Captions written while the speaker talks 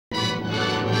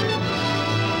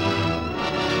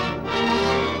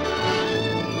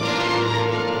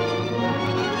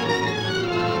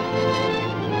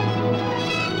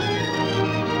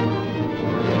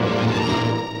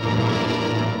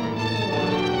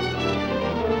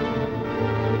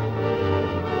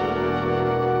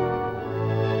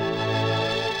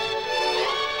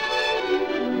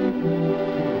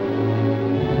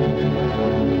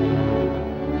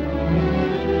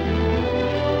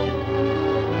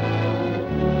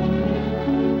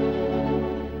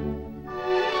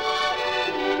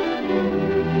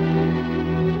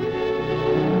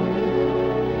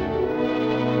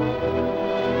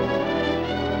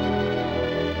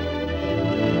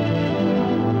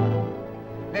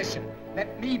listen.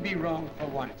 Let me be wrong for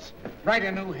once. Write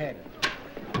a new head.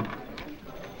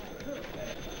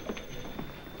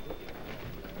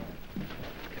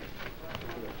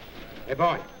 Hey,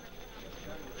 boy.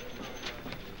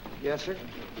 Yes, sir?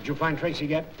 Did you find Tracy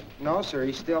yet? No, sir.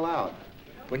 He's still out.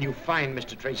 When you find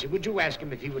Mr. Tracy, would you ask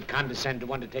him if he would condescend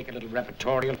to undertake a little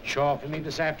repertorial chore for me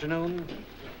this afternoon?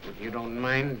 If you don't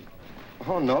mind.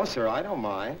 Oh, no, sir. I don't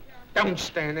mind. Don't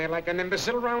stand there like an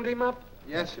imbecile. Round him up.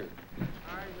 Yes, sir.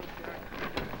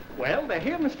 Well, they're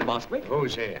here, Mr. Bostwick.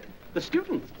 Who's here? The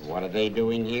students. What are they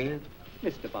doing here?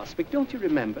 Mr. Bostwick, don't you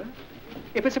remember?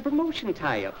 It was a promotion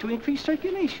tie-up to increase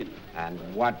circulation. And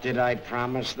what did I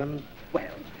promise them?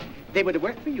 Well, they were to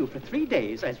work for you for 3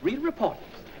 days as real reporters.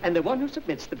 And the one who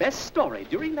submits the best story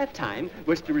during that time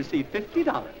was to receive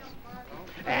 $50.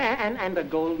 And a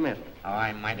gold medal. Oh,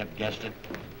 I might have guessed it.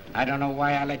 I don't know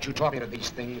why I let you talk me to these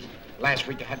things. Last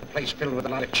week you had the place filled with a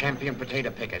lot of champion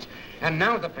potato pickers. And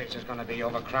now the place is going to be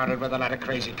overcrowded with a lot of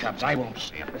crazy cubs. I won't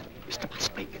see them. Mr.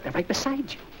 Bostwick, they're right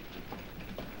beside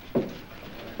you.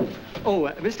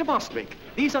 Oh, Mr. Bostwick,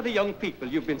 these are the young people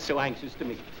you've been so anxious to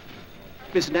meet.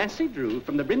 Miss Nancy Drew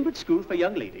from the Brynwood School for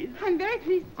Young Ladies. I'm very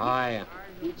pleased Hiya.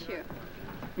 to meet you.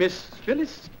 Miss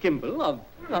Phyllis Kimball of...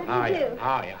 Hiya.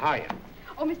 Hiya.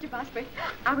 Oh, Mr. Bostwick,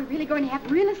 are we really going to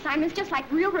have real assignments just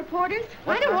like real reporters?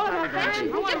 I don't want to have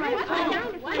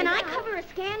Can I cover a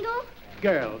scandal?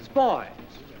 Girls, boys.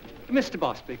 Mr.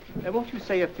 Bostwick, won't you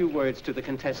say a few words to the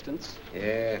contestants?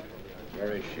 Yeah,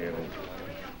 very sure.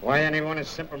 Why anyone is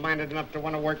simple-minded enough to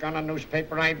want to work on a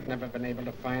newspaper, I've never been able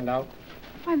to find out.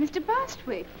 Why, Mr.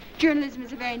 Bostwick, journalism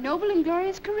is a very noble and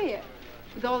glorious career.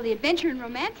 With all the adventure and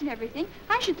romance and everything,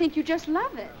 I should think you just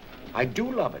love it. I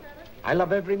do love it. I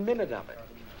love every minute of it.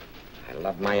 I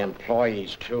love my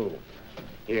employees, too.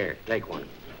 Here, take one.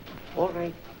 All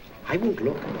right. I won't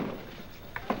look.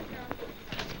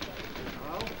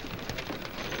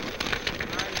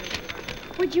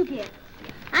 What'd you get?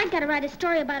 I gotta write a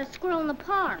story about a squirrel in the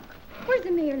park. Where's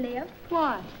the mayor live?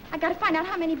 Why? I gotta find out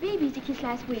how many babies he kissed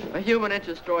last week. A human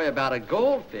interest story about a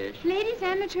goldfish. Ladies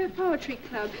Amateur Poetry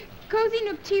Club. Cozy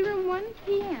Nook Tea Room, 1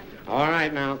 p.m. All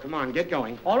right, now, come on, get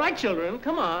going. All right, children,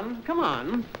 come on, come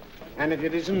on. And if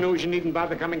it isn't news, you needn't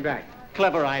bother coming back.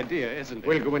 Clever idea, isn't it?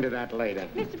 We'll go into that later.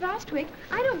 Mr. Bostwick,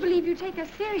 I don't believe you take us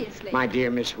seriously. My dear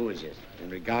Miss Who is it? In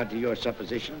regard to your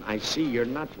supposition, I see you're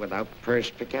not without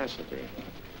perspicacity.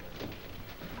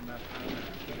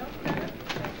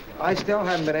 I still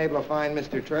haven't been able to find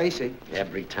Mr. Tracy.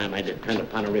 Every time I depend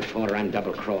upon a reporter, I'm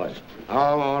double-crossed. Oh,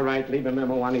 all right, leave a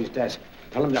memo on his desk.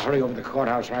 Tell him to hurry over to the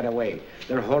courthouse right away.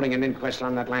 They're holding an inquest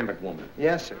on that Lambert woman.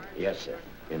 Yes, sir. Yes, sir.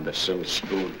 Imbecile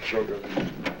school children.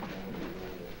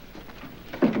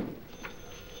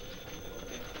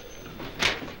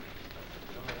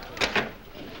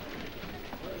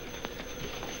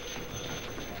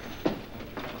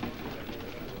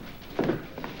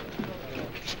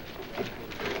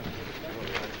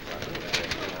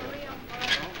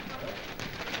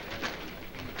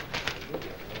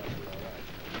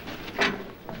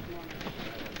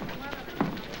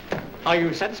 Are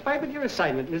you satisfied with your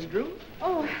assignment, Miss Drew?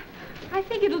 Oh, I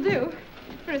think it'll do.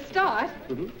 For a start.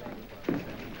 Mm-hmm.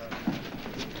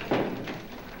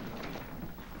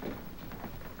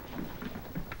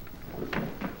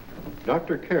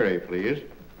 Dr. Carey, please.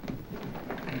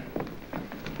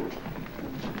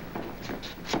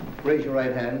 Raise your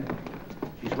right hand.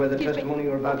 You swear the Excuse me. testimony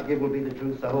you're about to give will be the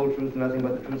truth, the whole truth, nothing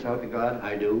but the truth, so help you God?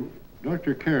 I do.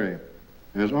 Dr. Carey,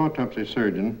 as autopsy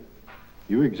surgeon,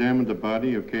 you examined the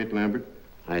body of Kate Lambert,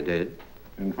 I did.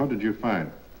 and what did you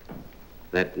find?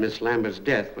 That Miss Lambert's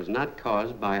death was not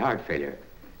caused by heart failure,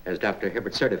 as Dr.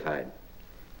 Hibbert certified.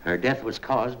 Her death was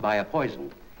caused by a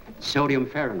poison, sodium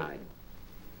fahrenheit.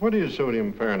 What is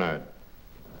sodium fahrenheit?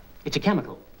 It's a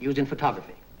chemical used in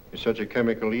photography. Is such a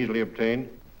chemical easily obtained?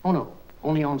 Oh, no.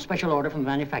 Only on special order from the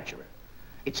manufacturer.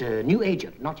 It's a new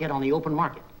agent, not yet on the open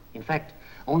market. In fact,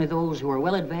 only those who are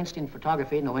well advanced in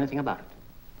photography know anything about it.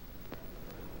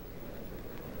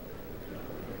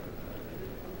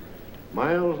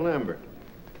 Miles Lambert.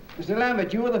 Mr.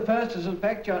 Lambert, you were the first to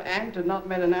suspect your aunt had not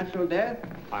met a natural death?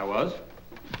 I was.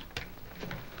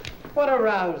 What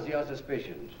aroused your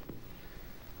suspicions?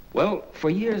 Well, for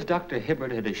years, Dr.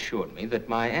 Hibbert had assured me that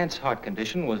my aunt's heart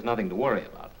condition was nothing to worry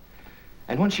about.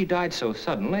 And when she died so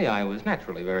suddenly, I was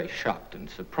naturally very shocked and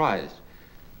surprised.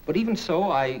 But even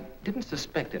so, I didn't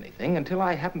suspect anything until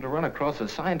I happened to run across a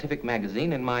scientific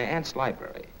magazine in my aunt's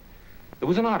library. There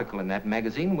was an article in that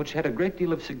magazine which had a great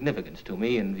deal of significance to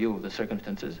me in view of the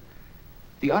circumstances.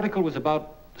 The article was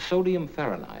about sodium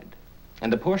fahrenheit,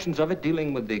 and the portions of it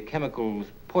dealing with the chemical's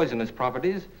poisonous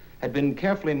properties had been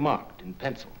carefully marked in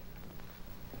pencil.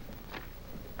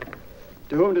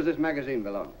 To whom does this magazine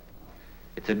belong?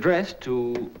 It's addressed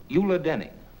to Eula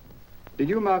Denning. Did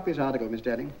you mark this article, Miss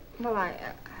Denning? Well,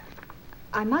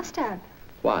 I must have.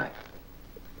 Why?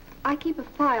 I keep a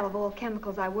file of all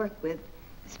chemicals I work with,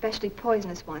 especially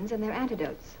poisonous ones and their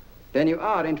antidotes. Then you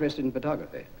are interested in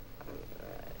photography?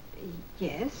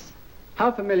 Yes.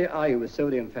 How familiar are you with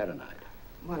sodium Fahrenheit?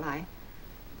 Well,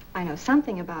 I know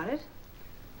something about it.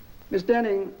 Miss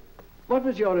Denning, what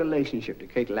was your relationship to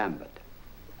Kate Lambert?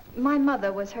 My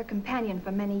mother was her companion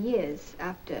for many years.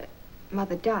 After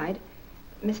Mother died,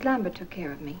 Miss Lambert took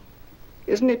care of me.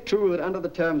 Isn't it true that under the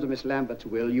terms of Miss Lambert's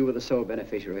will, you were the sole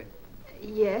beneficiary?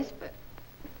 Yes, but...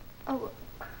 Oh,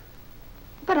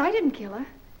 but I didn't kill her.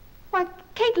 Why,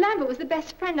 Kate Lambert was the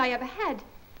best friend I ever had.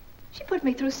 She put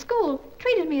me through school,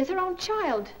 treated me as her own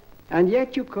child. And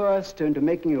yet you coerced her into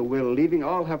making a will, leaving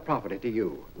all her property to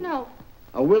you. No.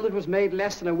 A will that was made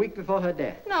less than a week before her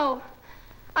death. No,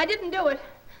 I didn't do it.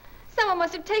 Someone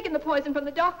must have taken the poison from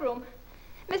the dock room.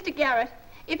 Mr. Garrett,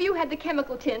 if you had the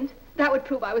chemical tin, that would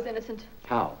prove I was innocent.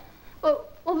 How? Well,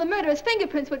 the murderer's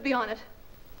fingerprints would be on it.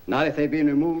 Not if they'd been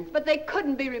removed? But they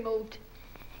couldn't be removed.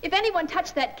 If anyone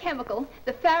touched that chemical,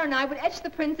 the Fahrenheit would etch the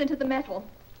prints into the metal.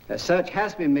 A search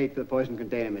has been made for the poison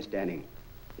container, Miss Denning.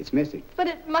 It's missing. But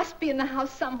it must be in the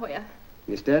house somewhere.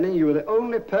 Miss Denning, you were the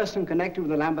only person connected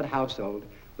with the Lambert household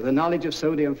with the knowledge of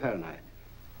sodium Fahrenheit.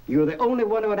 You were the only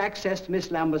one who had access to Miss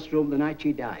Lambert's room the night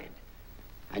she died.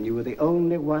 And you were the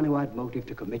only one who had motive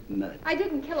to commit murder. I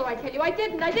didn't kill her, I tell you. I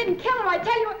didn't. I didn't kill her, I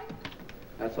tell you.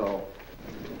 That's all.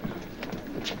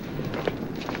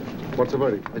 What's the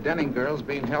verdict? The Denning girl's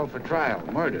being held for trial,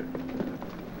 murder.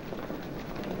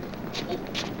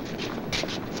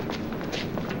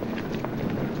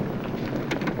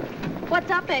 What's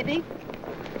up, baby?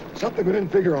 Something we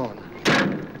didn't figure on.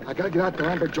 I gotta get out to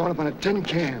Lambert joint up on a tin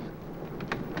can.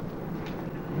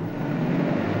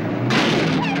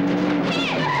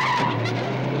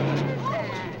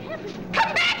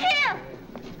 Come back here!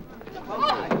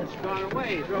 Oh, it's gone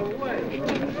away. Drove away.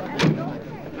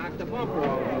 Knocked the bumper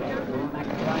off.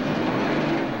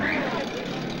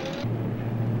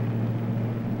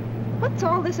 What's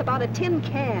all this about a tin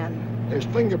can? There's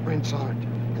fingerprints on it.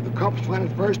 If the cops find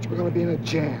it first, we're gonna be in a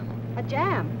jam. A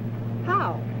jam?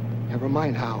 How? Never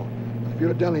mind how. If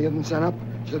Eula Denning isn't sent up,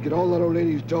 she'll get all that old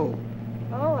lady's dough.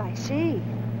 Oh, I see.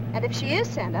 And if she is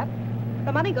sent up,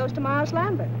 the money goes to Miles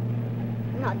Lambert.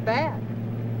 Not bad.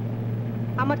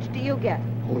 How much do you get?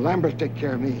 Oh, Lambert take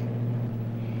care of me.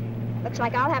 Looks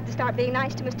like I'll have to start being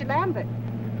nice to Mr. Lambert.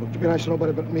 Don't you be nice to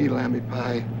nobody but me, Lamby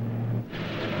Pie.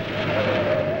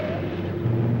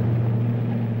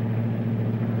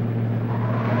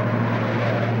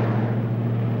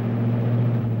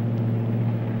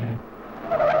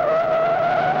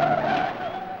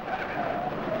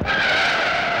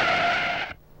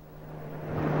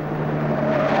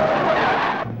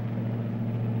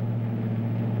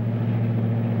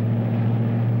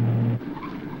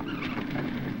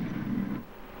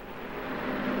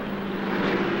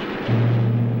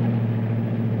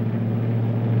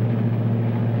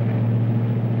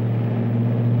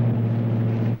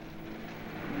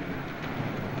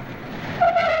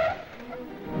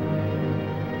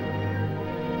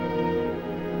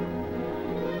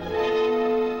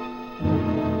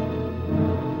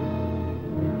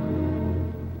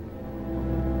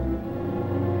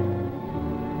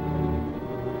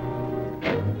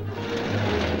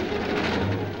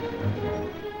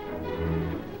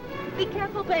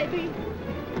 Baby.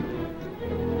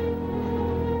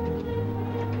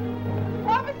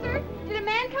 Officer, did a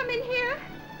man come in here?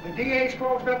 The DA's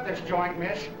closed up this joint,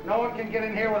 miss. No one can get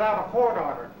in here without a court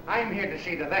order. I'm here to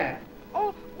see to that.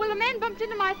 Oh, well, a man bumped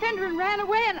into my fender and ran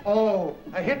away and... Oh,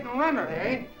 a hit and runner,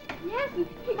 eh? Yes,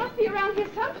 he must be around here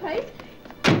someplace.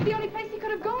 It's the only place he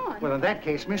could have gone. Well, in that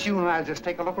case, miss, you and I'll just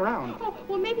take a look around. Oh,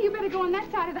 well, maybe you better go on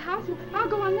that side of the house and I'll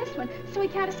go on this one so he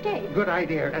can't escape. Good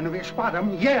idea. And if you spot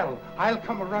him, yell. I'll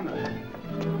come a running.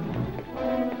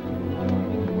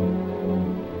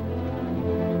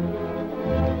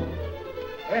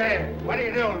 Hey, what are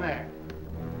you doing there?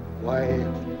 Why,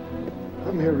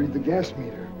 I'm here to read the gas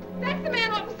meter. That's the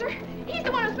man, officer. He's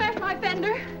the one who smashed my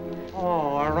fender.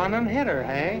 Oh, a running hitter,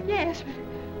 hey? Yes, but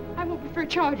I won't prefer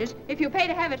charges if you'll pay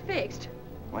to have it fixed.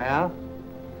 Well?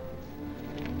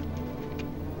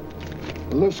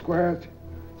 A little square.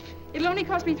 It'll only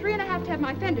cost me $3.50 to have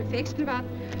my fender fixed and about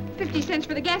 50 cents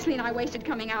for the gasoline I wasted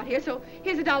coming out here, so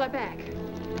here's $1 back.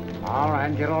 All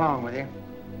right, get along with you.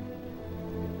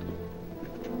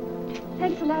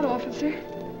 Thanks a lot, officer.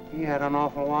 He had an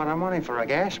awful lot of money for a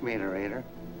gas meter reader.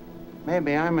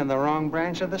 Maybe I'm in the wrong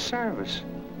branch of the service.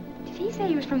 Did he say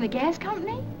he was from the gas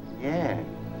company? Yeah.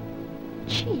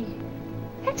 Gee,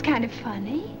 that's kind of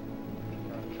funny.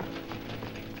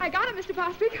 I got it, Mr.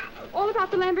 Bostwick. All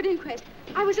about the Lambert inquest.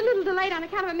 I was a little delayed on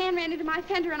account of a man ran into my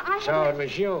fender, and I had... So it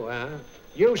was you, huh?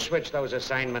 You switched those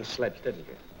assignment slips, didn't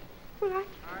you? Well,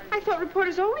 I thought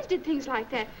reporters always did things like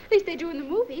that. At least they do in the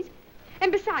movies.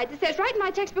 And besides, it says right in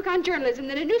my textbook on journalism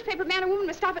that a newspaper man or woman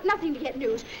must stop at nothing to get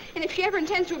news. And if she ever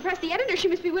intends to impress the editor, she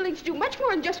must be willing to do much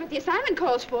more than just what the assignment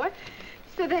calls for.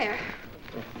 So there.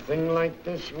 A thing like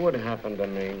this would happen to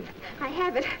me. I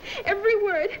have it. Every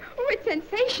word. Oh, it's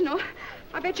sensational.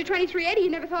 I bet you 2380 you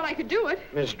never thought I could do it.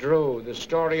 Miss Drew, the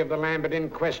story of the Lambert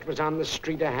inquest was on the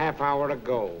street a half hour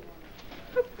ago.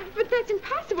 But that's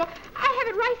impossible. I have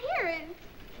it right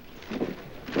here.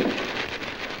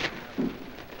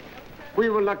 We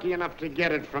were lucky enough to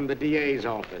get it from the DA's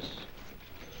office.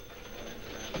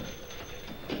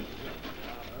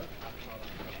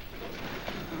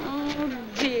 Oh,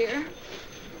 dear.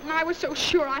 I was so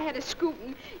sure I had a scoop,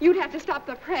 and you'd have to stop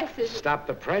the presses. Stop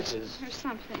the presses? Or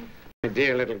something. My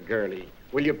dear little girlie,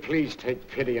 will you please take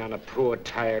pity on a poor,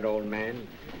 tired old man?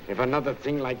 If another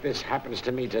thing like this happens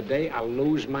to me today, I'll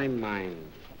lose my mind.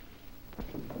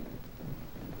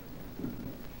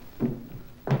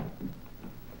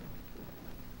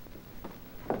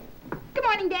 Good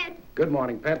morning, Dad. Good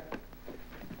morning, Pet.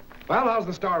 Well, how's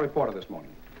the Star reporter this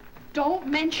morning? Don't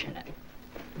mention it.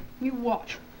 You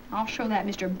watch. I'll show that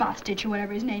Mr. Bostitch or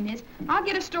whatever his name is. I'll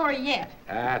get a story yet.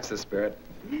 That's the spirit.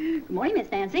 Good morning,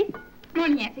 Miss Nancy. Good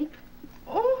morning, Effie.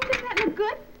 Oh, doesn't that look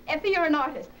good? Effie, you're an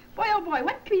artist. Boy, oh boy,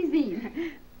 what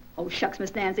cuisine? Oh, shucks,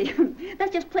 Miss Nancy.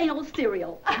 That's just plain old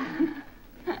cereal.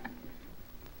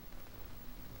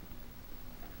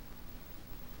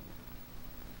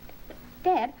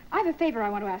 Dad, I have a favor I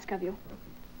want to ask of you.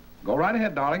 Go right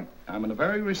ahead, darling. I'm in a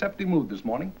very receptive mood this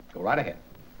morning. Go right ahead.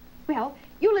 Well,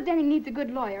 Eula Denning needs a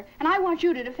good lawyer, and I want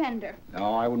you to defend her.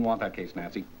 No, I wouldn't want that case,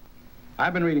 Nancy.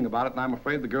 I've been reading about it, and I'm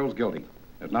afraid the girl's guilty.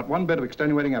 There's not one bit of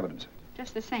extenuating evidence.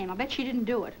 Just the same, I'll bet she didn't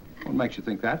do it. What makes you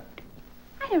think that?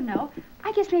 I don't know.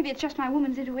 I guess maybe it's just my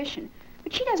woman's intuition.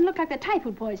 But she doesn't look like the type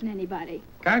who'd poison anybody.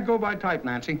 Can't go by type,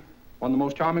 Nancy. One of the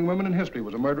most charming women in history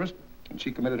was a murderess, and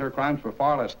she committed her crimes for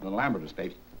far less than the Lambert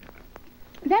estate.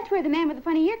 That's where the man with the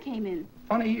funny ear came in.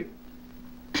 Funny ear?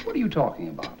 What are you talking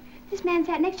about? This man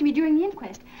sat next to me during the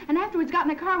inquest, and afterwards got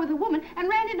in a car with a woman and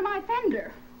ran into my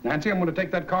fender. Nancy, I'm going to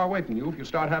take that car away from you if you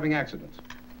start having accidents.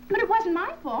 But it wasn't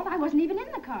my fault. I wasn't even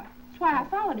in the car. That's why I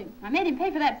followed him. I made him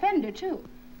pay for that fender, too.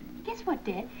 Guess what,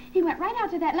 Dad? He went right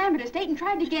out to that Lambert estate and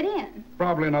tried to get in.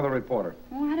 Probably another reporter.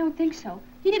 Oh, I don't think so.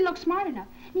 He didn't look smart enough.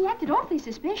 And he acted awfully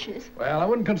suspicious. Well, I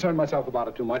wouldn't concern myself about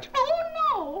it too much. Oh,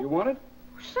 no! You want it?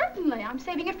 Certainly. I'm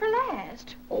saving it for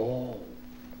last. Oh.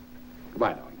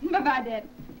 Goodbye, darling. Bye-bye, Dad.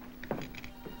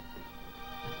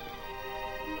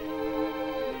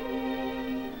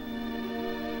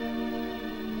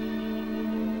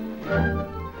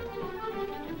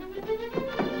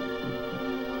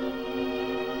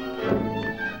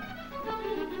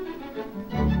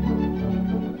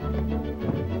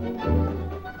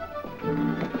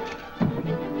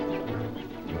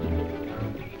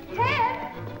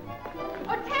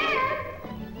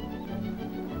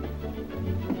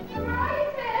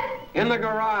 In the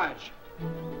garage.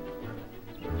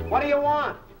 What do you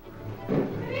want?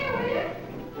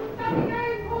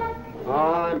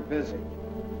 Oh, I'm busy.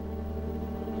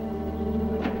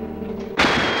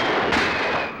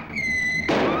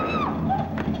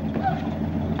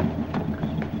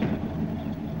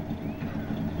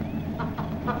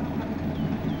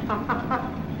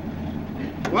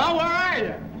 Well, where are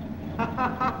you?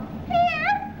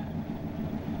 Here!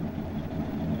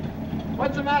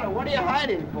 What's the matter? What are you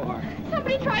hiding for?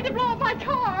 Somebody tried to blow up my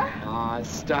car. Oh,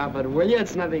 stop it, will you?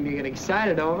 It's nothing to get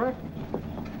excited over.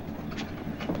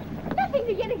 Nothing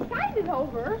to get excited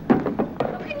over?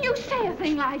 How can you say a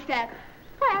thing like that?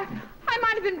 Why, I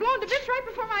might have been blown to bits right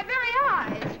before my very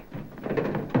eyes.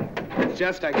 It's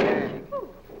just a gag.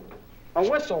 A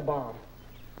whistle bomb.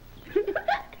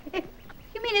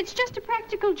 You mean it's just a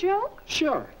practical joke?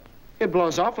 Sure. It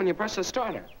blows off when you press the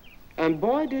starter. And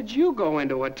boy, did you go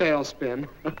into a tailspin.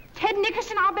 Ted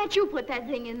Nickerson, I'll bet you put that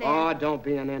thing in there. Oh, don't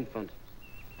be an infant.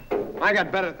 I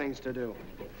got better things to do.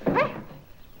 Well,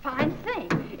 fine thing.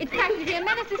 It's practically a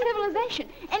menace to civilization.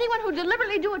 Anyone who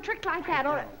deliberately do a trick like that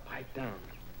ought to... Pipe down.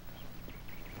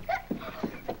 We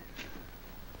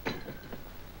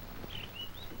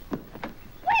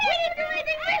didn't do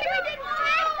anything, really. We didn't.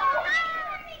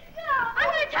 I'm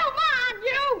going to tell Mom,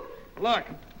 you. Look,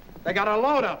 they got a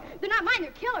load up. They're not mine,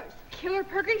 they're Killers. Killer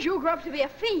Perkins, you'll grow up to be a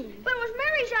fiend. But it was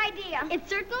Mary's idea. It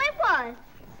certainly was.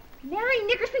 Mary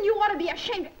Nickerson, you ought to be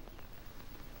ashamed.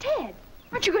 Ted,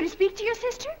 aren't you going to speak to your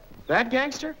sister? That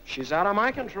gangster? She's out of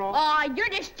my control. Oh, you're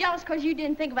just jealous because you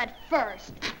didn't think of it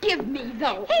first. Give me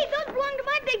those. Hey, those belong to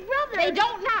my big brother. They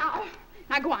don't now.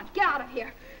 Now, go on. Get out of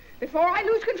here. Before I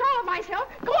lose control of myself.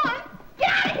 Go on. Get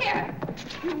out of here.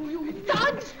 You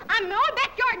thugs. I'm in my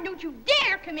backyard and don't you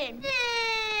dare come in.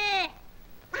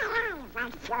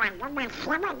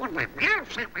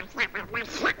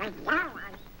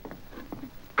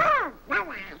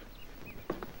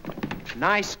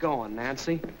 Nice going,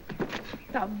 Nancy.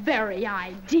 The very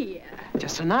idea.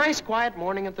 Just a nice, quiet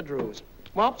morning at the Drews.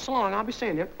 Well, so long. I'll be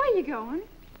seeing you. Where you going?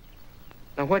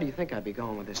 Now, where do you think I'd be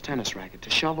going with this tennis racket? To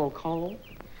shovel coal?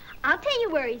 I'll tell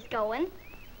you where he's going.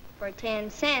 For 10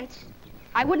 cents.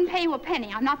 I wouldn't pay you a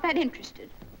penny. I'm not that interested.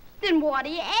 Then what are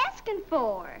you asking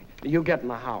for? You get in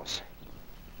the house.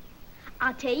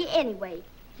 I'll tell you anyway.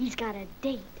 He's got a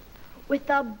date with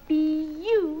a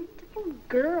beautiful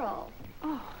girl.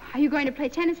 Oh, are you going to play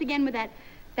tennis again with that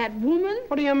woman?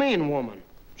 What do you mean, woman?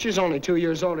 She's only 2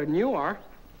 years older than you are.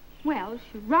 Well, if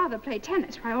you'd rather play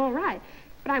tennis, why, all right.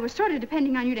 But I was sort of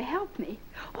depending on you to help me.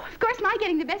 Oh, of course, my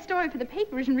getting the best story for the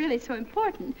paper isn't really so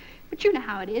important. But you know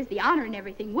how it is. The honor and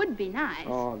everything would be nice.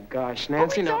 Oh, gosh,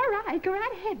 Nancy, it's now... all right. Go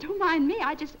right ahead. Don't mind me.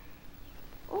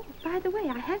 Oh, by the way,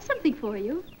 I have something for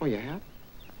you. Oh, you have?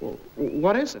 Well,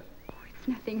 what is it? Oh, it's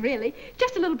nothing, really.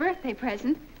 Just a little birthday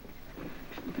present.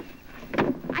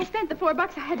 I spent the $4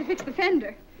 I had to fix the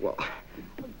fender. Well,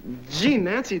 gee,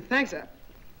 Nancy, thanks.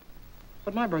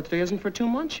 But my birthday isn't for 2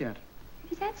 months yet.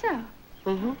 Is that so?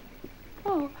 Mm-hmm.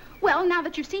 Oh, well, now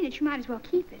that you've seen it, you might as well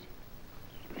keep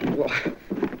it. Well,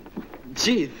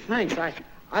 gee, thanks.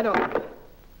 I don't...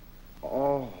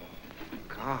 Oh,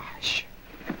 gosh.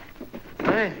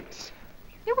 Thanks.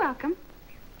 You're welcome.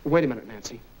 Wait a minute,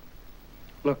 Nancy.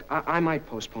 Look, I might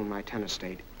postpone my tennis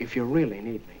date if you really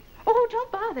need me. Oh,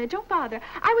 don't bother.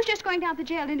 I was just going down to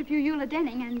jail to interview Eula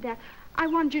Denning, and I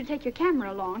wanted you to take your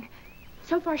camera along.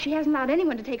 So far, she hasn't allowed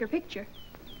anyone to take her picture.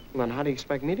 Well, then how do you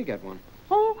expect me to get one?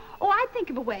 Oh, I'd think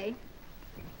of a way.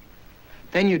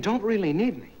 Then you don't really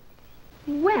need me.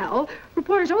 Well,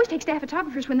 reporters always take staff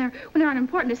photographers when they're on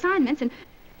important assignments, and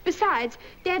besides,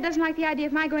 Dad doesn't like the idea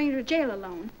of my going into jail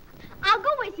alone. I'll go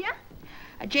with you.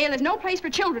 A jail is no place for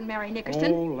children, Mary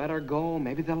Nickerson. Oh, let her go.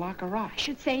 Maybe they'll lock her up. I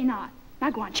should say not. Now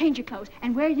go on, change your clothes,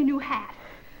 and wear your new hat.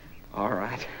 All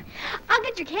right. I'll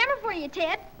get your camera for you,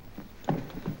 Ted.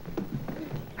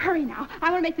 Hurry now. I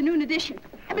want to make the noon edition.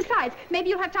 And besides, maybe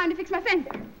you'll have time to fix my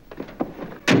fender.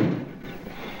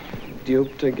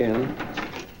 Duped again.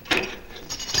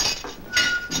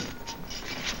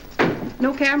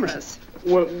 No cameras.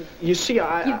 Well, you see,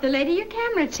 Give the lady your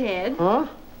camera, Ted. Huh?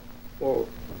 Well,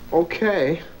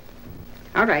 okay.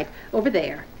 All right, over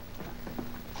there.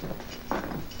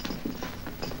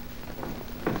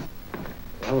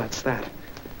 Well, that's that.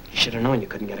 You should have known you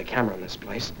couldn't get a camera in this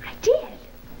place. I did.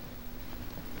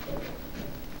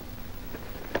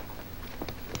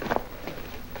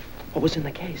 What was in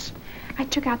the case? I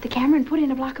took out the camera and put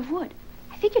in a block of wood.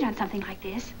 I figured on something like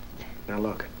this. Now,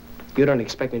 look. You don't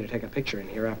expect me to take a picture in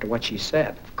here after what she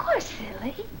said. Of course,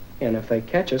 silly. And if they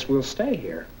catch us, we'll stay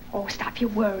here. Oh, stop your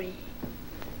worry.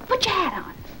 Put your hat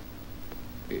on.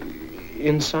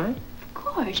 Inside? Of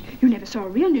course. You never saw a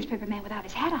real newspaper man without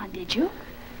his hat on, did you?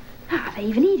 Ah, they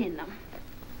even eat in them.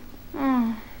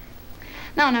 Oh.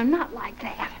 No, not like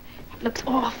that. It looks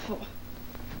awful.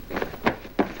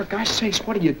 For gosh sakes,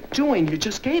 what are you doing? You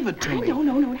just gave it to me. No.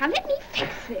 Now, let me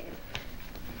fix it.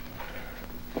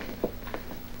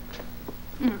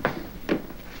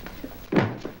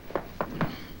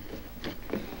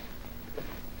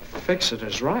 Fix it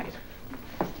is right.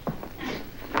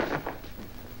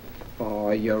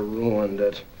 Oh, you ruined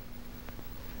it.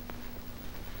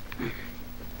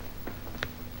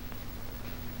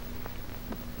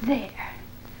 There.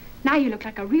 Now you look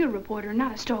like a real reporter,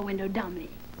 not a store window dummy.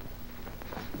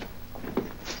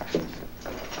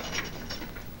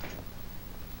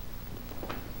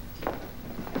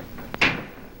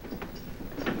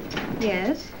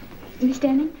 Yes? Miss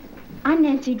Denning, I'm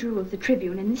Nancy Drew of the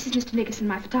Tribune, and this is Mr. Nickerson,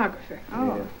 my photographer.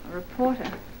 Oh, a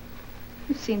reporter.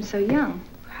 You seem so young.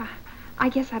 I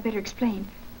guess I better explain.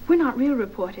 We're not real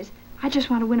reporters. I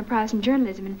just want to win a prize in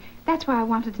journalism, and that's why I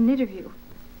wanted an interview.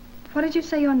 What did you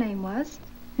say your name was?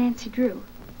 Nancy Drew.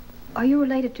 Are you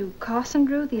related to Carson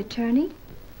Drew, the attorney?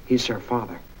 He's her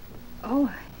father.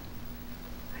 Oh,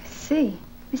 I see.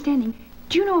 Miss Denning,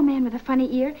 do you know a man with a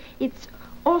funny ear? It's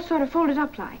all sort of folded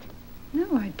up like.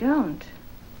 No, I don't.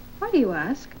 Why do you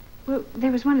ask? Well,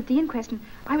 there was one at the inquest, and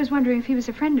I was wondering if he was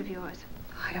a friend of yours.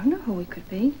 I don't know who he could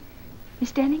be.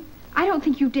 Miss Denning, I don't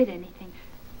think you did anything.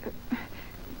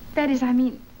 That is, I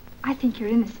mean, I think you're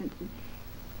innocent.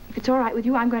 If it's all right with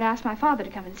you, I'm going to ask my father to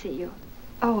come and see you.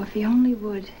 Oh, if he only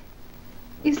would.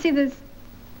 You see, there's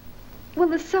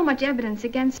so much evidence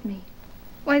against me.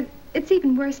 Why, it's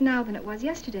even worse now than it was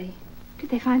yesterday. Did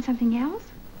they find something else?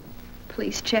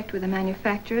 Police checked with the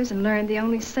manufacturers and learned the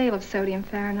only sale of sodium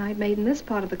fahrenheit made in this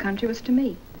part of the country was to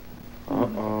me.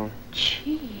 Uh-oh.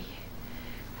 Gee.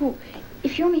 Well,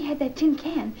 if you only had that tin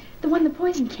can, the one the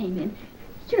poison came in.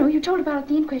 You know, you told about it at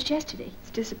the inquest yesterday.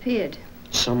 It's disappeared.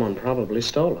 Someone probably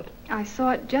stole it. I saw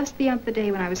it just the other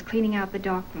day when I was cleaning out the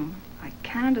darkroom. I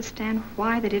can't understand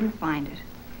why they didn't find it.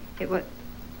 It was...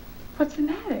 What's the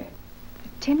matter? The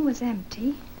tin was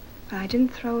empty, but I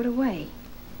didn't throw it away.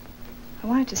 I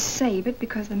wanted to save it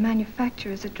because the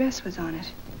manufacturer's address was on it.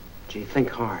 Gee, think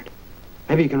hard.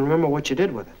 Maybe you can remember what you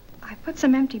did with it. I put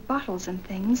some empty bottles and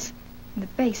things in the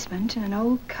basement in an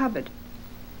old cupboard.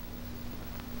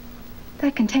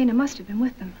 That container must have been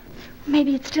with them.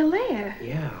 Maybe it's still there.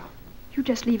 Yeah. You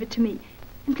just leave it to me.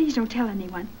 And please don't tell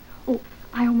anyone. Oh,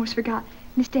 I almost forgot.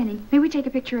 Miss Denning, may we take a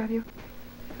picture of you?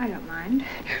 I don't mind.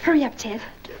 Hurry up, Ted.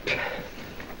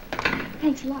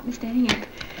 Thanks a lot, Miss Denning.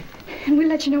 And we'll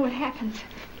let you know what happens.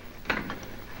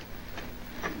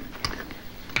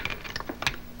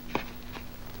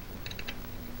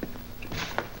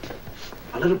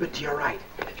 A little bit to your right.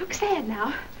 Look sad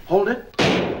now. Hold it.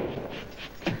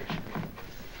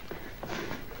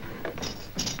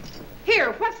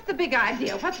 Here, what's the big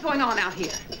idea? What's going on out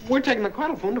here? We're taking the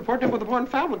quadrophone to port him with the Born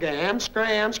Foul Gang.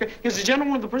 Scram. Is the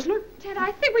gentleman the prisoner? Ted,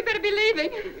 I think we better be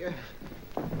leaving.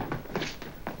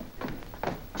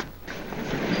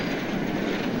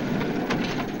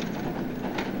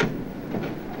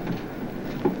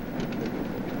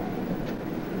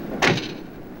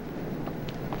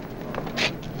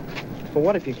 But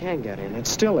what if you can get in? It's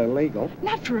still illegal.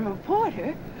 Not for a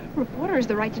reporter. A reporter has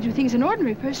the right to do things an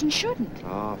ordinary person shouldn't.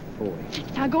 Ah, fool.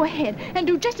 Now go ahead and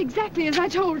do just exactly as I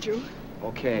told you.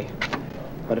 Okay.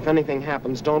 But if anything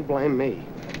happens, don't blame me.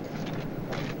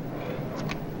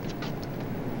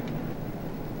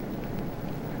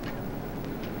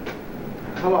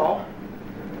 Hello?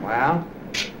 Well?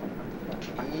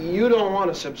 You don't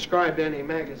want to subscribe to any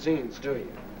magazines, do you?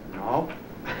 No.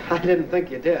 I didn't think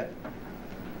you did.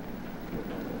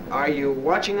 Are you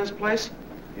watching this place?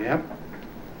 Yep.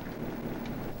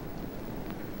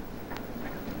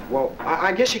 Well,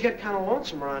 I guess you get kind of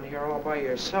lonesome around here all by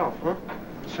yourself, huh?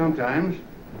 Sometimes.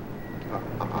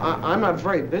 I'm not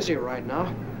very busy right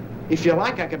now. If you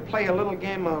like, I could play a little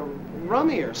game of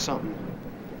rummy or something.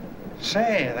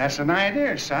 Say, that's an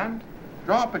idea, son.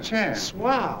 Draw up a chair.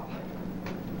 Swell.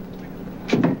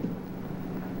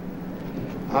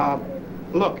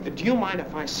 Look, do you mind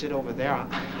if I sit over there?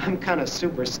 I'm kind of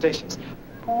superstitious.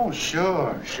 Oh,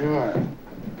 sure.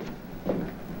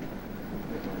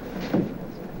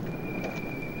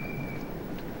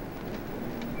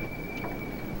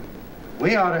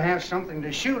 We ought to have something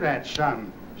to shoot at,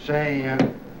 son. Say,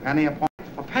 penny a point.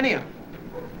 A penny a...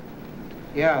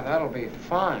 Yeah, that'll be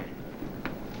fine.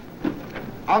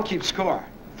 I'll keep score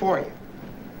for you.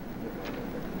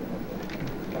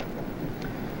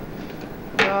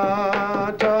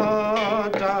 Da, da,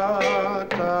 da,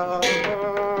 da,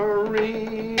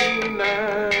 hurry,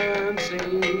 Nancy,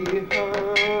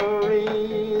 hurry.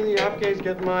 The upgate's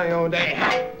get my own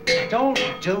day. Don't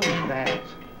do that.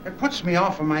 It puts me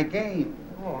off of my game.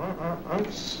 Oh, I'm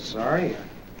sorry.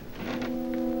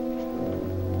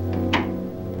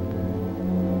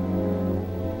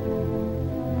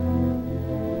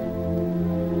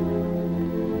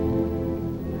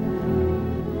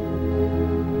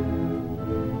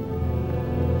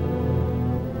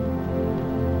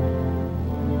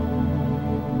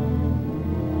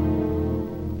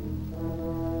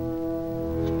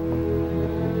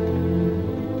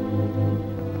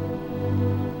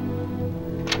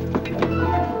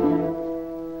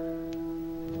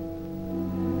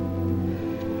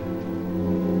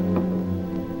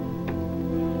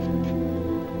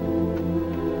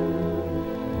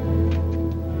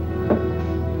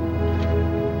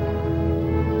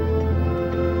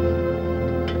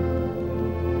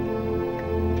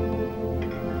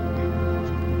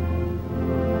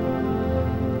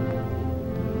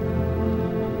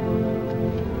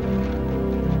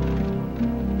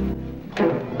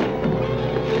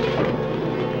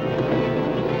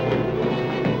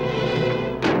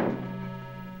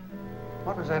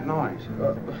 That noise?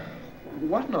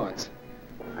 What noise?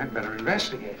 I'd better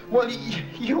investigate. Well,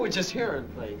 you were just hearing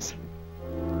things.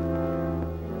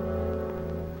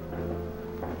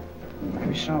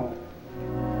 Maybe so.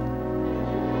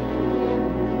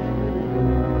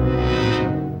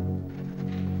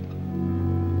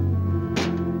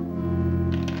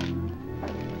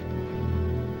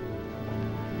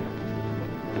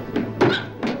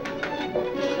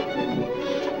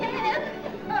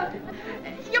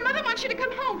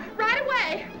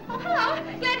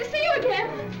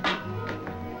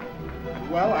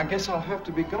 guess I'll have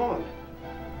to be going.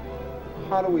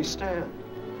 How do we stand?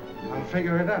 I'll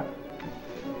figure it out.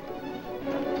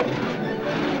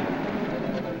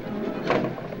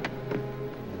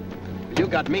 You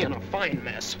got me in a fine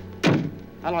mess.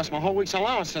 I lost my whole week's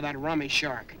allowance to that rummy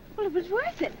shark. Well, it was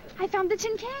worth it. I found the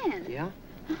tin can. Yeah?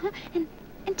 Uh-huh. And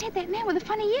Ted, that man with the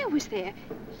funny ear was there.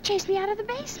 He chased me out of the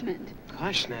basement.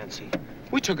 Gosh, Nancy,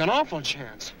 we took an awful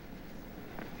chance.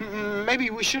 Maybe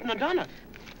we shouldn't have done it.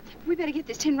 We better get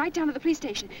this tin right down to the police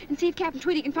station and see if Captain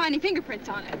Tweedy can find any fingerprints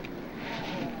on it.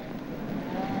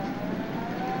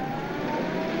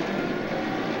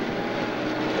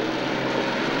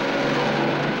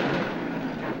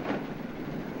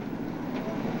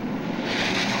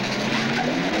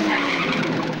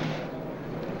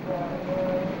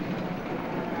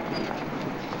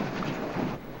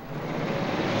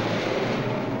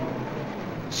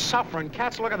 Suffering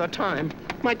cats, look at the time.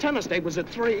 My tennis date was at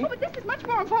 3. Oh, but this is much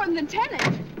more important than tennis.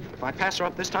 If I pass her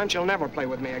up this time, she'll never play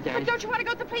with me again. But don't you want to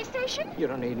go to the police station? You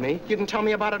don't need me. You can tell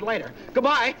me about it later.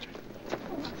 Goodbye.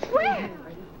 Where?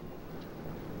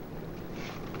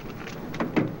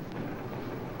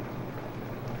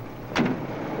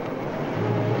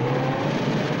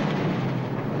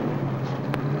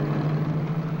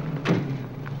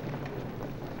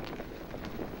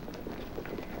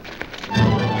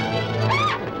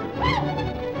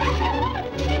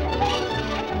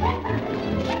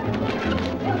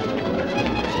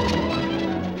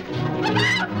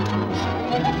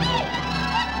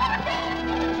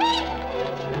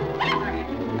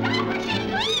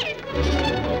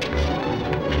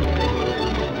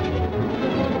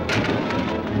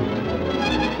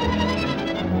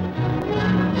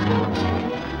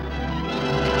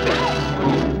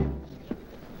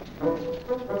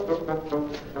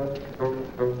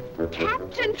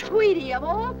 Captain Tweedy, of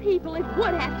all people, it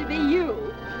would have to be you.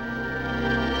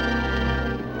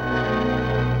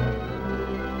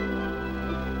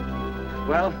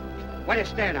 Well, why do you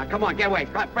stand now? Come on, get away.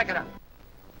 Break it up.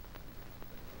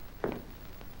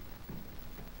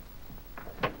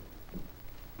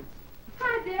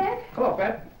 Hi, Dad. Hello,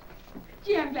 Pat.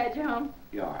 Gee, I'm glad you're home.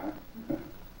 You are?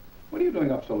 What are you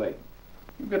doing up so late?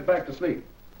 You get back to sleep.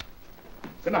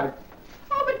 Good night.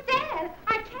 Oh, but Dad,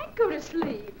 I can't go to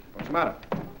sleep. What's the matter?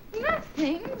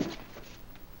 Nothing.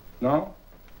 No?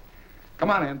 Come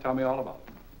on in, tell me all about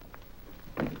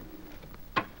it.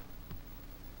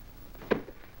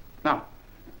 Now,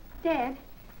 Dad,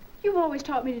 you've always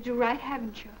taught me to do right,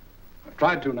 haven't you? I've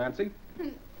tried to, Nancy.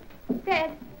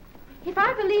 Dad, if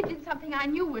I believed in something I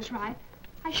knew was right,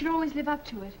 I should always live up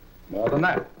to it. More than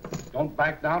that. Don't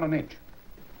back down an inch.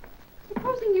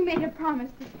 Supposing you made a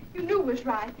promise that you knew was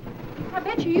right, I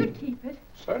bet you'd keep it.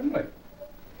 Certainly.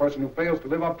 A person who fails to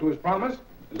live up to his promise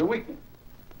is a weakling.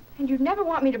 And you'd never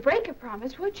want me to break a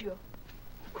promise, would you?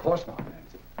 Of course not,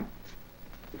 Nancy.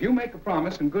 If you make a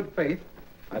promise in good faith,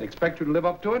 I'd expect you to live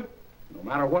up to it, no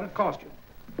matter what it cost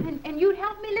you. And you'd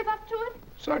help me live up to it?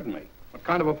 Certainly. What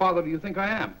kind of a father do you think I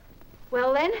am?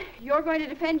 Well, then, you're going to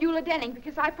defend Eula Denning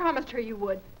because I promised her you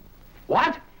would.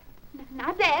 What?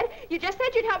 Not Dad. You just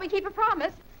said you'd help me keep a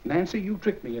promise. Nancy, you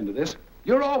tricked me into this.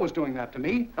 You're always doing that to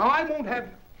me. Now, I won't have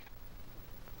you.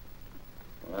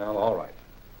 Well, all right.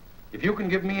 If you can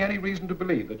give me any reason to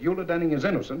believe that Eula Denning is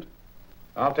innocent,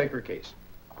 I'll take her case.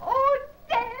 Oh,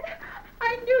 Dad,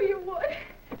 I knew you would.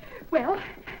 Well,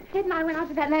 Ed and I went out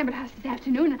to that Lambert house this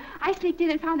afternoon, and I sneaked in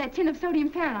and found that tin of sodium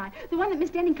Fahrenheit, the one that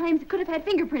Miss Denning claims could have had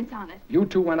fingerprints on it. You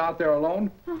two went out there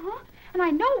alone? Uh-huh. And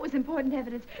I know it was important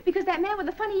evidence because that man with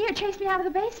the funny ear chased me out of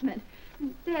the basement.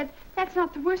 And Dad, that's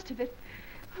not the worst of it.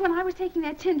 When I was taking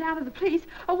that tin down to the police,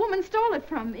 a woman stole it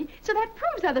from me. So that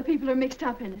proves other people are mixed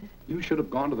up in it. You should have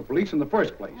gone to the police in the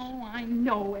first place. Oh, I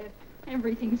know it.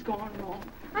 Everything's gone wrong.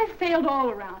 I failed all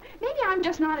around. Maybe I'm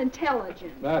just not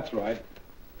intelligent. That's right.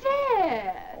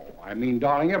 Dad! Oh, I mean,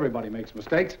 darling, everybody makes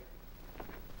mistakes.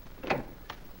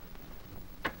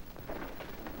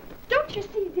 Don't you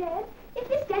see, Dad? If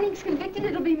Miss Denning's convicted,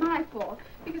 it'll be my fault.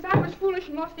 Because I was foolish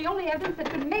and lost the only evidence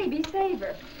that could maybe save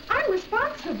her. I'm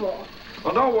responsible.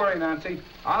 Well, don't worry, Nancy.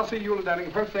 I'll see Eula Denning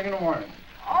first thing in the morning.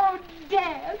 Oh,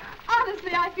 Dad,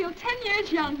 honestly, I feel 10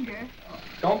 years younger.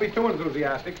 Don't be too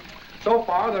enthusiastic. So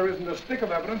far, there isn't a stick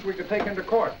of evidence we could take into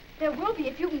court. There will be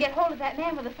if you can get hold of that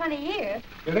man with the funny ear.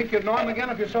 You think you'd know him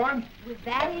again if you saw him? With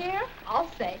that ear?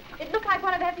 I'll say. It looked like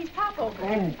one of Effie's popovers.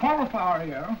 Oh, cauliflower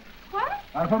here. What?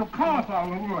 I put a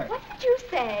cauliflower in the way. What did you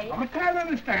say? I can't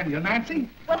understand you, Nancy.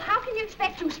 Well, how can you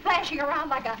expect to splashing around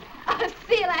like a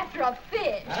seal after a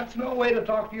fish? That's no way to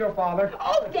talk to your father.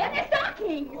 Oh, Dad, they're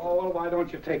stockings. Oh, well, why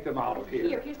don't you take them out of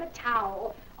here? Here's a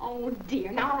towel. Oh, dear.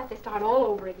 Now I'll have to start all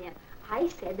over again. I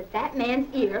said that that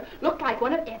man's ear looked like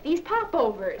one of Effie's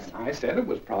popovers. I said it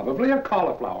was probably a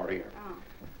cauliflower ear. Oh.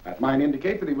 That might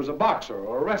indicate that he was a boxer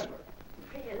or a wrestler.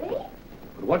 Really?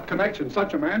 But what connection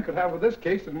such a man could have with this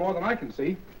case is more than I can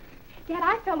see. Dad,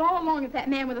 I felt all along that that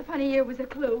man with a funny ear was a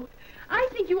clue. I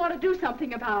think you ought to do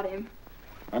something about him.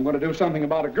 I'm going to do something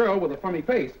about a girl with a funny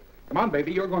face. Come on,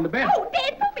 baby, you're going to bed. Oh,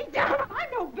 Dad, put me down.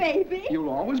 I'm no baby. You'll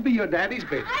always be your daddy's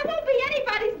baby. I won't be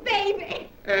anybody's baby.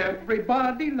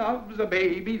 Everybody loves a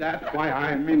baby. That's why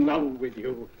I'm in love with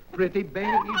you. Pretty baby.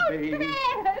 Oh,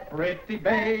 Dad. Pretty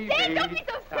baby. Dad, don't be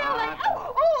so silly.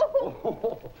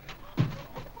 Oh.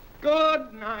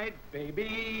 Good night,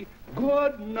 baby.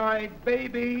 Good night,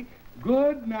 baby.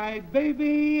 Good night,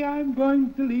 baby. I'm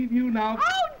going to leave you now.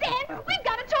 Oh, Dad, we've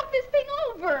got to talk this thing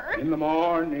over. In the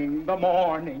morning,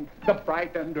 the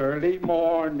bright and early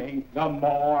morning, the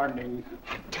morning.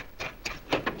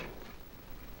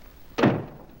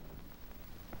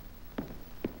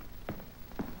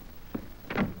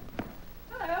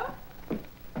 Hello.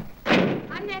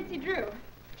 I'm Nancy Drew.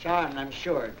 Charmed, I'm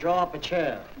sure. Draw up a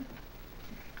chair.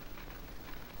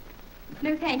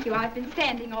 No, thank you. I've been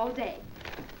standing all day.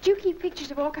 Do you keep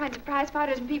pictures of all kinds of prize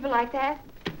fighters and people like that?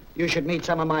 You should meet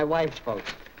some of my wife's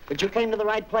folks. But you came to the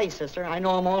right place, sister. I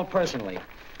know them all personally.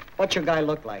 What's your guy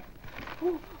look like?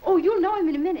 Oh, you'll know him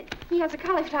in a minute. He has a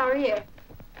cauliflower ear.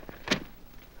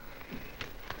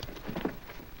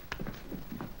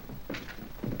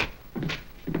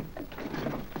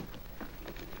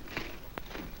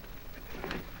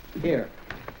 Here.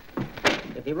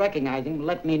 If you recognize him,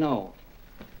 let me know.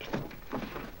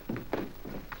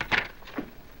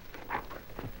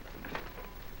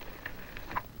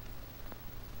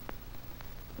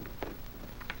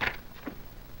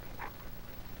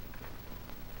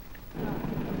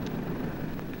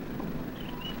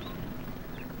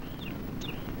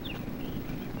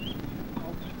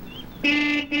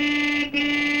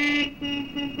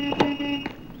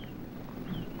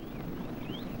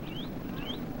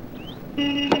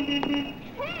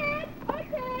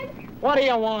 What do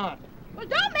you want? Well,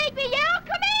 don't make me yell.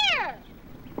 Come here.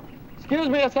 Excuse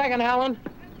me a second, Helen.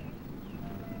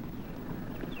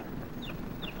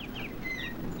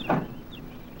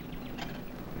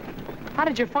 How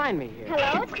did you find me here?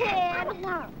 Hello, Ted.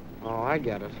 Oh, I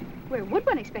get it. Where would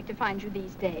one expect to find you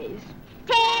these days?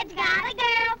 Ted's got a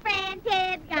girlfriend.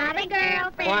 Ted's got a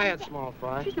girlfriend. Quiet, small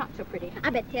fry. She's not so pretty. I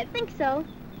bet Ted thinks so.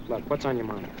 Look, what's on your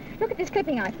mind? Look at this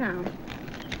clipping I found.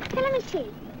 Hey, let me see.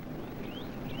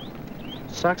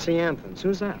 Soxy Anthons.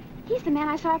 Who's that? He's the man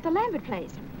I saw at the Lambert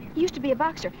place. He used to be a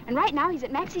boxer, and right now he's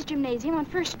at Maxie's Gymnasium on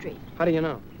 1st Street. How do you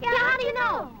know? Yeah, how do you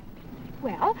know?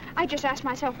 Well, I just asked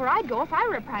myself where I'd go if I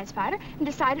were a prize fighter and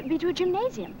decided it'd be to a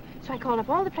gymnasium. So I called up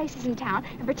all the places in town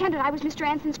and pretended I was Mr.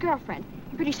 Anthon's girlfriend.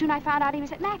 And pretty soon I found out he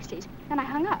was at Maxie's. Then I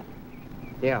hung up.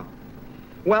 Yeah.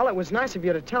 Well, it was nice of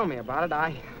you to tell me about it.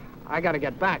 I gotta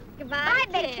get back. Goodbye,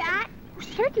 Big Shot.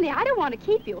 Certainly, I don't want to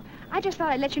keep you. I just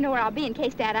thought I'd let you know where I'll be in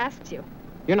case Dad asks you.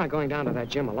 You're not going down to that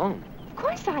gym alone. Of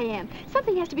course I am.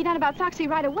 Something has to be done about Soxy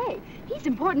right away. He's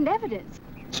important evidence.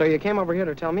 So you came over here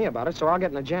to tell me about it, so I'll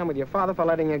get in a jam with your father for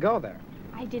letting you go there.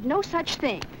 I did no such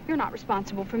thing. You're not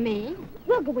responsible for me.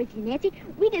 We'll go with you, Nancy.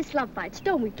 We did slump fights,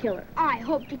 don't we, Killer? I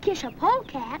hope to kiss a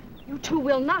polecat. You two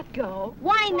will not go.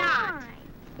 Why not?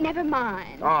 Never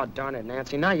mind. Oh, darn it,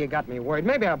 Nancy. Now you got me worried.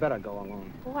 Maybe I better go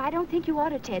alone. Oh, I don't think you ought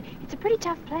to, Ted. It's a pretty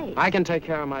tough place. I can take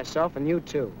care of myself, and you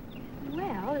too.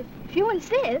 Well, if you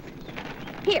insist.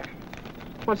 Here.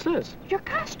 What's this? Your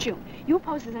costume. You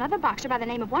pose as another boxer by the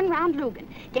name of One Round Lugan.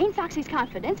 Gain Soxy's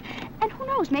confidence, and who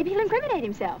knows, maybe he'll incriminate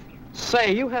himself.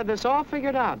 Say, you had this all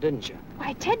figured out, didn't you?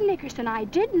 Why, Ted Nickerson, I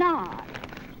did not.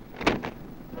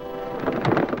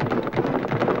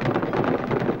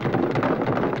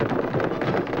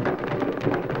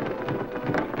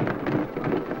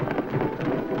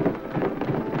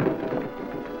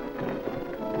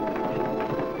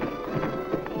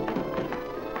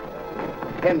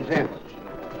 Ten cents.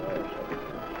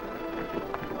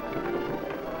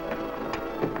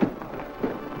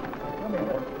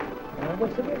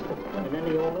 What's the next one? And then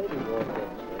the old lady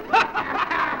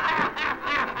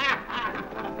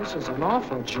This is an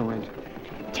awful joint.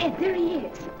 Ted, there he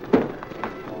is.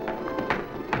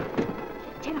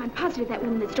 Ted, I'm positive that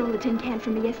woman that stole the tin can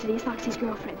from me yesterday is Foxy's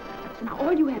girlfriend. So now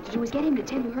all you have to do is get him to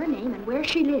tell you her name and where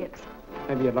she lives.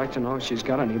 Maybe you'd like to know if she's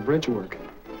got any bridge work.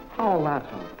 How'll that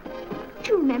help?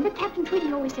 Do you remember Captain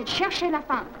Tweedy always said, cherchez la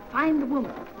femme, find the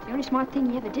woman. It's the only smart thing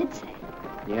he ever did say.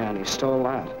 Yeah, and he stole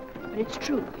that. But it's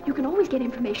true. You can always get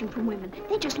information from women.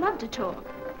 They just love to talk.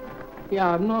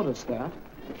 Yeah, I've noticed that.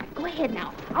 Go ahead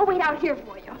now. I'll wait out here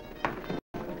for you.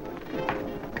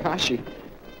 Gosh,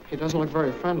 He doesn't look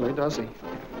very friendly, does he?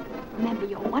 Remember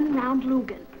your one-round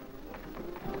Lugan.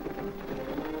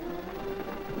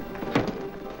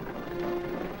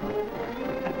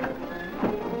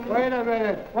 Wait a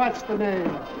minute. What's the name?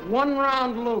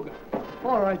 One-round Lugan.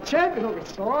 All right, champion Lugan.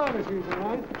 So on as usual,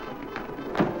 right?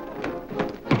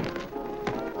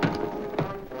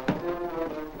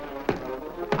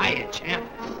 Hiya, champ.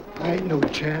 I ain't no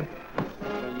champ.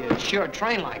 Well, you sure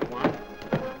train like one.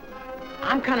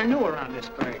 I'm kind of new around this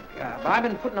burg, but I've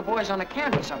been putting the boys on the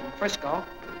canvas up in Frisco.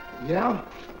 Yeah?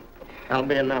 That'll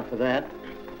be enough for that.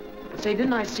 Say,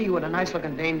 didn't I see you with a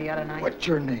nice-looking dame the other night? What's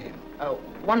your name?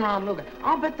 One-round Lugan.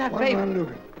 I'll bet that baby... One-round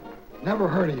Lugan. Never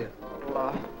heard of you.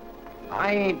 Well,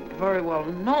 I ain't very well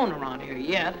known around here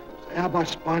yet. Say, how about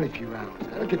spawning a few rounds?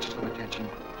 That'll get you some attention.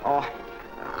 Oh,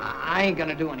 I ain't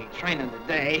gonna do any training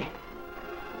today.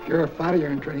 If you're a fighter,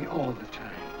 you're in training all the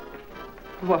time.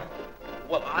 Well,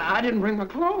 I didn't bring my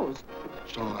clothes.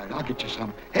 It's all right. I'll get you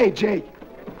some. Hey, Jake.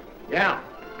 Yeah?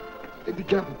 Get the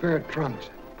cap a pair of trunks.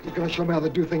 He's gonna show me how to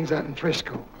do things out in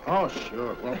Frisco. Oh,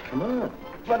 sure. Well, come on.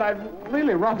 But I'd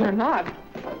really rather not.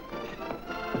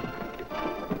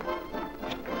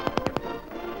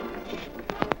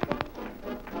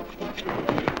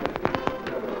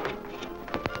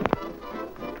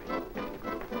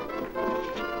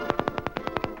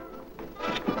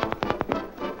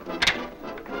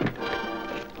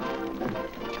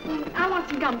 I want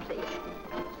some gum, please.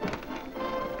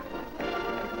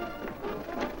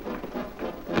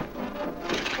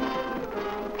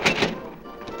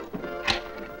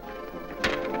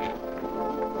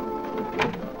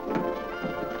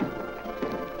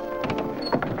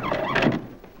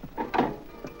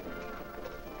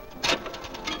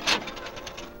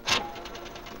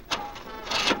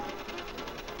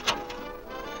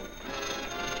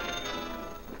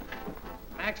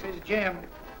 Max, is Jim.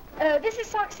 This is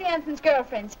Soxy Anthony's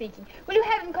girlfriend speaking. Will you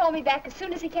have him call me back as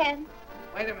soon as he can?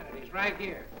 Wait a minute, he's right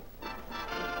here.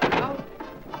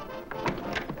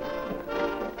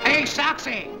 Hey,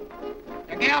 Soxy!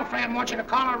 Your girlfriend wants you to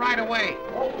call her right away.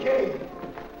 Okay.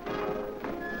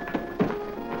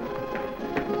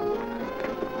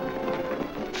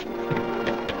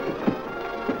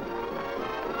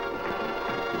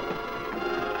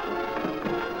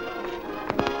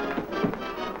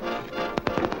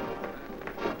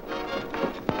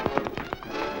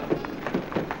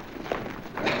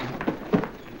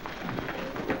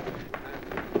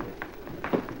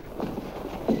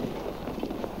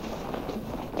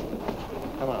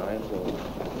 Come on, let's go.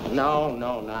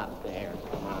 No, not there.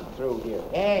 Come on, through here.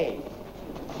 Hey,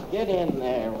 get in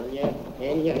there, will you?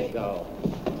 In you go.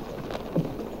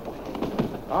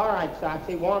 All right,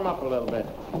 Soxy, warm up a little bit.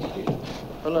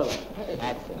 A little.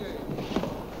 That's it.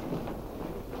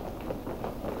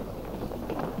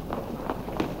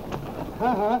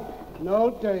 No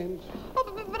dames. Oh,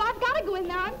 but I've got to go in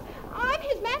there. I'm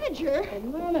his manager. A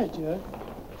manager?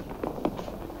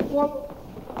 Well...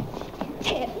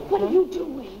 Ted, what are you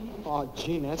doing? Oh,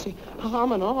 gee, Nancy,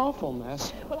 I'm in an awful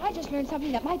mess. Well, I just learned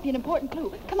something that might be an important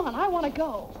clue. Come on, I want to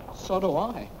go. So do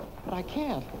I. But I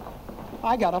can't.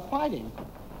 I gotta fight him.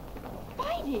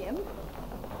 Fight him?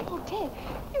 Oh, Ted,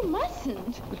 you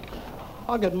mustn't.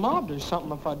 I'll get mobbed or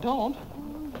something if I don't.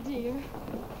 Oh, dear.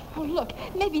 Oh, look,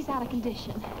 maybe he's out of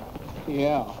condition.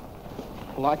 Yeah,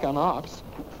 like an ox.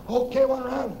 Okay, one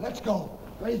round. Let's go.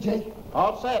 Ready, Jake?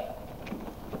 All set.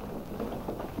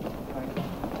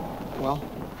 Well,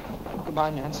 goodbye,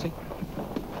 Nancy.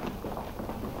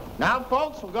 Now,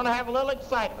 folks, we're going to have a little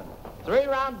excitement.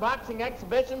 3-round boxing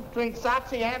exhibition between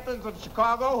Soxy Anthony of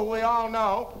Chicago, who we all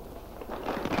know,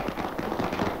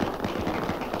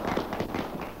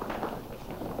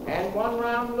 and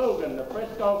 1-round Lugan, the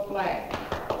Frisco Flag.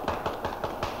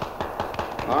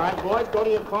 All right, boys, go to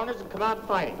your corners and come out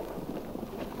fighting.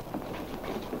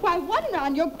 Why, 1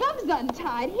 round, your glove's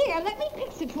untied. Here, let me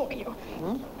fix it for you.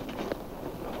 Huh?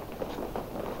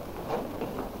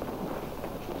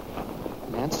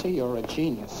 Nancy, you're a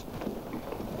genius.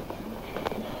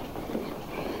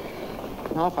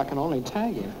 Now, if I can only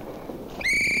tag you.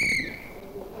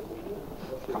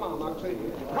 Come on, Moxie.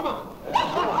 Come on.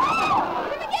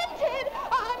 Him again, Ted.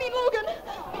 I mean, Logan.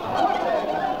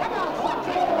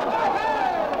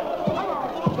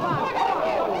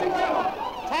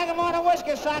 Tag him on a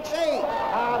whisker, Soxy.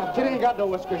 The kid ain't got no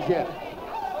whiskers yet.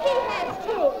 He has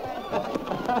two.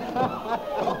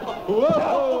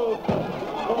 Whoa!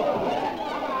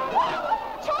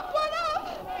 Chop one up.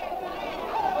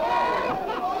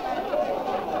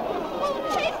 Oh,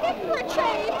 chase him for a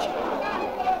change.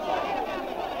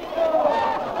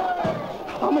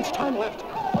 How much time left?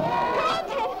 Come on,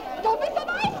 Ted. Don't be so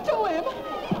nice to him.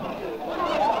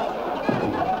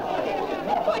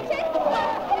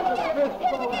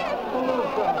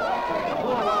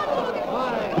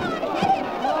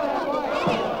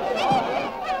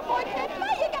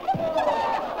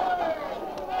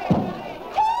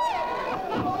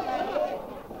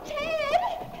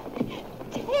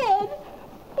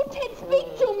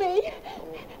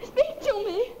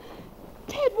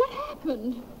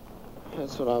 happened?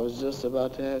 That's what I was just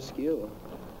about to ask you.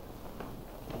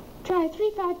 Try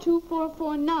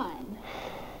 352449.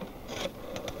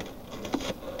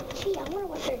 Gee, I wonder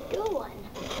what they're doing.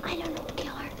 I don't know,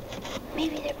 Killer.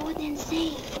 Maybe they're both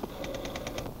insane.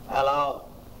 Hello.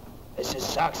 This is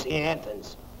Soxy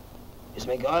Anthons. Is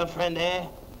my girlfriend there?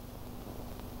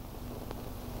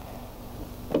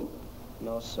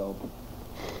 No soap.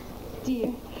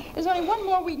 Dear, there's only one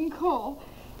more we can call,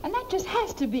 and that just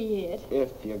has to be it.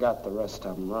 If you got the rest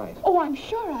of them right. Oh, I'm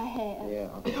sure I have. Yeah.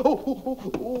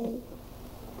 Oh,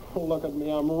 look at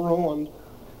me, I'm ruined.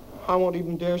 I won't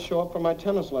even dare show up for my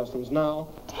tennis lessons now.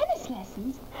 Tennis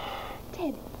lessons?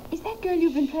 Ted, is that girl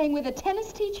you've been playing with a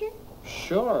tennis teacher?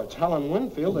 Sure, it's Helen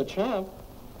Winfield, the champ.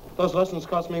 Those lessons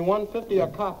cost me $1.50 a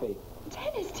copy.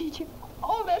 Tennis teacher?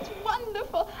 Oh, that's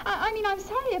wonderful. I mean, I'm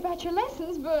sorry about your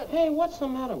lessons, but... Hey, what's the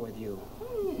matter with you?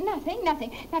 Nothing.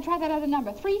 Now try that other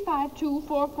number,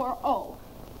 352440.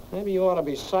 Maybe you ought to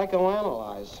be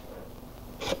psychoanalyzed.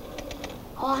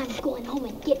 Oh, I'm going home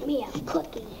and get me a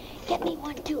cookie. Get me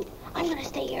one, too. I'm going to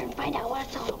stay here and find out what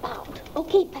it's all about.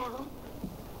 Okay, pal.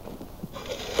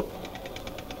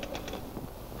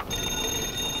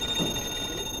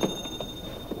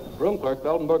 Room clerk,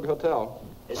 Beldenburg Hotel.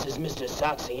 This is Mr.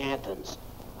 Soxy Anthons.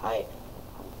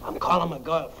 I'm calling my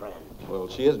girlfriend. Well,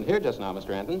 she isn't here just now, Mr.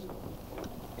 Anthons.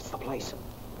 It's the place.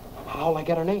 How'll I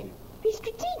get her name? Be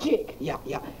strategic. Yeah.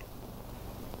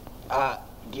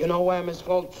 Do you know where Miss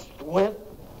Foltz went?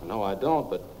 No, I don't,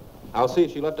 but I'll see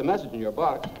if she left a message in your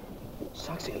box.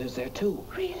 Soxy lives there, too.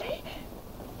 Really?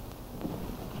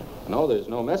 No, there's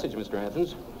no message, Mr.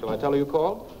 Anthons. Shall I tell her you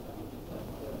called?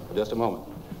 Just a moment.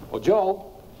 Oh, Joe,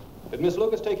 did Miss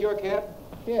Lucas take your cab?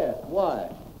 Yeah, why?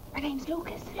 Her name's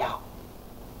Lucas. Yeah.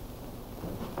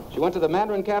 She went to the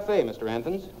Mandarin Cafe, Mr.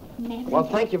 Anthons. Well,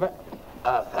 thank you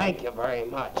very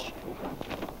much.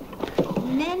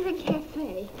 Mandarin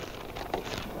Cafe.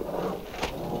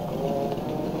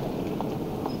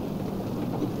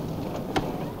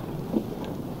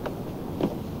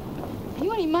 Have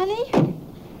you any money?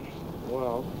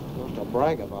 Well, not to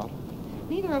brag about.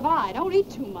 Neither have I. Don't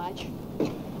eat too much.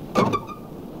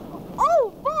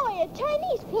 Oh, boy, a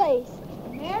Chinese place.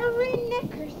 Mary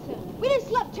Nickerson. We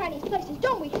just love Chinese places,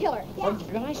 don't we, Killer? For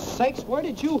gosh sakes, where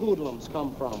did you hoodlums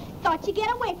come from? Thought you'd get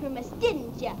away from us,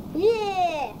 didn't you?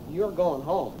 Yeah. You're going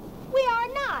home. We are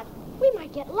not. We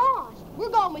might get lost. We're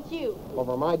going with you.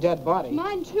 Over my dead body.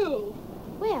 Mine, too.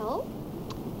 Well,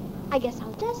 I guess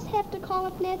I'll just have to call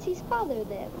up Nancy's father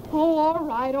then. Oh, all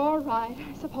right. I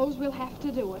suppose we'll have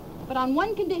to do it. But on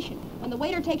one condition. When the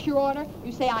waiter takes your order,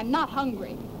 you say, I'm not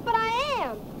hungry. But I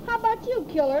am. How about you,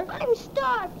 Killer? I'm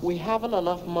starved. We haven't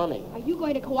enough money. Are you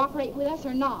going to cooperate with us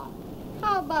or not?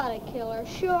 How about it, Killer?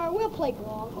 Sure, we'll play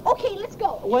along. Okay, let's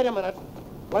go. Wait a minute.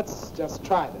 Let's just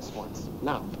try this once.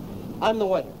 Now, I'm the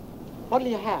waiter. What'll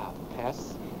you have,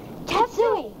 Tess?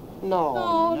 Tatsui.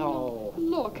 No.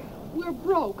 Look, we're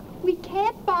broke. We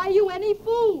can't buy you any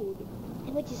food.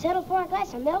 And would you settle for a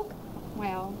glass of milk?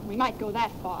 Well, we might go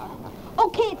that far.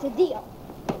 Okay, it's a deal.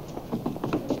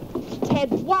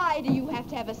 Ted, why do you have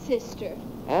to have a sister?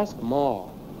 Ask Ma.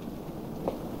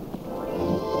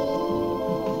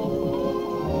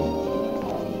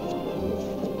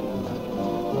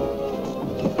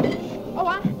 Oh,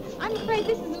 I'm afraid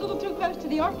this is a little too close to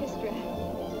the orchestra.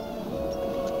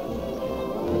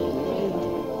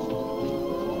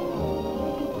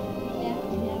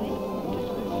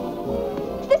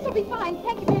 This'll be fine.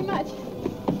 Thank you very much.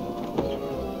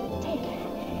 Ted,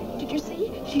 did you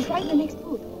see? She's right in the next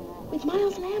booth with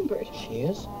Miles Lambert. She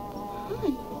is?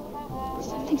 Hon,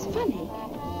 something's funny.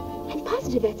 I'm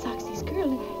positive that's Soxy's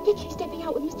girl, yet she's stepping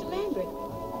out with Mr. Lambert.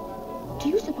 Do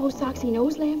you suppose Soxy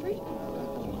knows Lambert?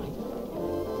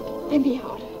 Then be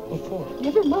out. What for?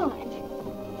 Never mind.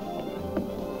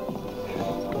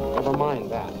 Never mind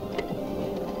that.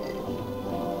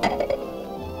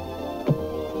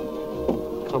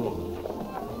 Come on.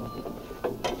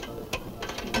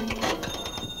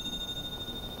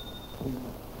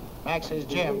 Max's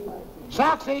gym.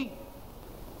 Soxy!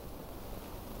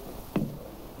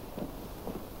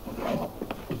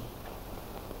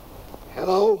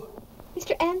 Hello?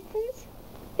 Mr. Anthons,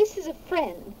 this is a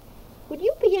friend. Would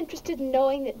you be interested in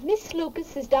knowing that Miss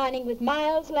Lucas is dining with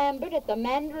Miles Lambert at the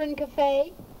Mandarin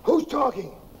Cafe? Who's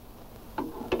talking?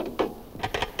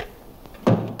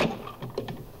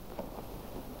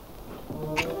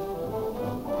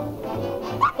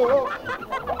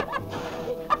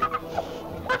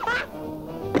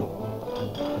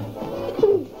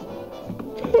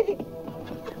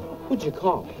 Who'd you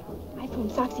call me? I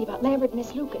phoned Soxy about Lambert and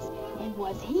Miss Lucas. And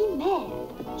was he mad?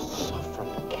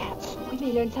 Suffering cats. Well,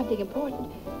 may learn something important.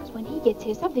 Because when he gets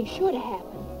here, something's sure to happen.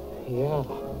 Yeah,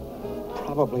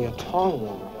 probably a tongue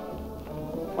war.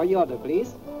 What you order,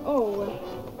 please? Oh, well,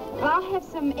 I'll have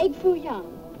some egg foo young.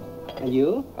 And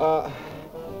you?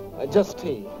 Just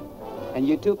tea. And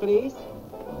you too, please?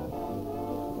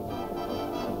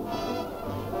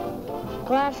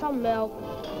 Glass of milk.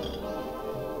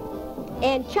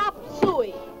 And chop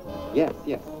suey. Yes,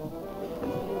 yes.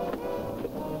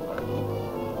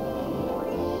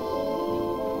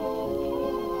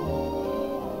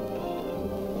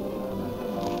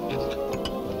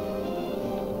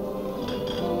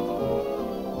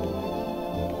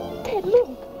 Ted, look.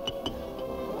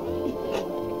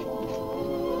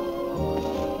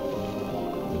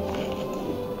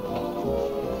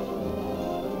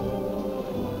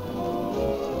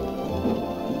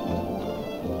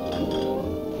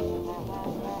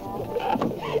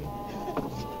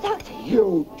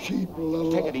 You cheap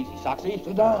little... Take it easy, Soxy.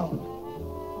 Sit down.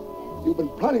 You've been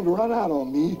planning to run out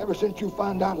on me ever since you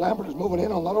found out Lambert is moving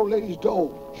in on that old lady's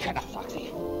dough. Shut up,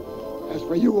 Soxy. As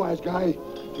for you, wise guy,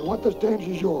 if you want this dame,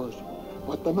 she's yours.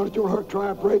 But the minute you let her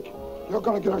try a break, you're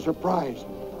gonna get a surprise.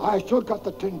 I still got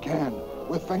the tin can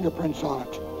with fingerprints on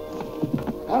it.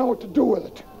 I know what to do with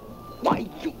it. Why,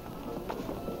 you...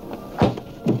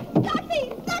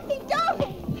 Soxy! Soxy, don't!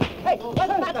 Hey,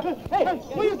 what's the matter? Hey,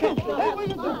 where you going? Hey, where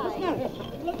you going? What's the matter?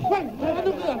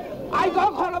 I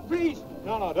got call up, please.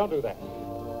 No, don't do that.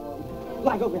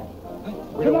 Lie over there.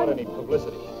 We don't want any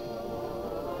publicity.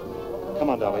 Come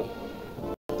on, Dolly.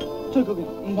 Where's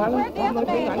the other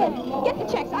man? Get the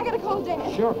checks. I gotta call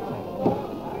Dad. Sure.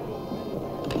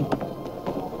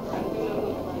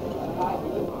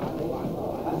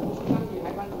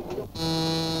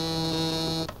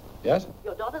 Yes?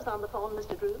 Your daughter's on the phone,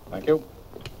 Mr. Drew. Thank you.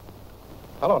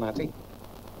 Hello, Nancy.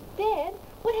 Dad,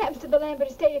 what happens to the Lambert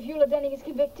estate if Eula Denning is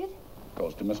convicted?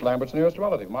 Goes to Miss Lambert's nearest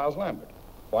relative, Miles Lambert.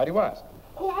 Why do you ask?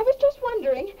 Oh, I was just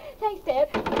wondering. Thanks, Dad.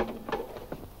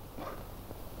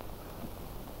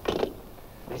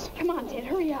 Come on, Ted,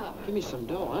 hurry up. Give me some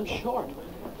dough. I'm short.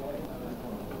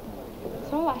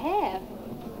 That's all I have.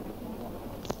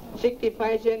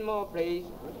 65 cents more, please.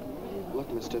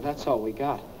 Look, mister, that's all we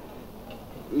got.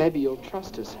 Maybe you'll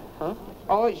trust us, huh?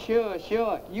 Oh,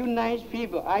 sure. You nice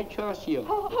people. I trust you.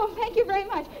 Oh, thank you very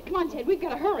much. Come on, Ted, we've got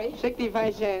to hurry.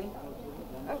 65 cents.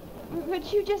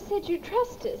 But you just said you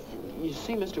trust us. You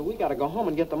see, mister, we gotta go home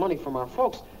and get the money from our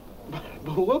folks. But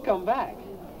we'll come back.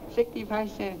 65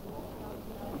 cents.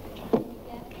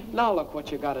 Now look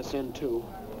what you got us into.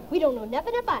 We don't know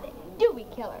nothing about it, do we,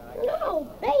 Killer? No,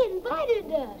 they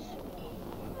invited us.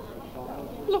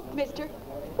 Look, mister,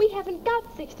 we haven't got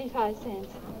 65 cents.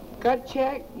 Cut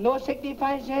check? No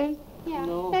 65 cents? Yeah,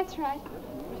 No. that's right.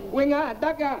 Winga,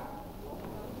 Daga.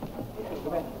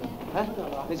 Hả?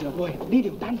 Bây giờ rồi, đi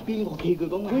điều tan pin của kỳ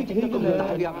của ngài thì nó cũng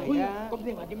là việc Không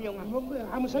thể mà điểm nhau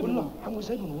Không có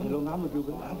sấy luôn.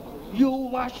 You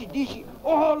wash dish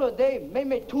all a day,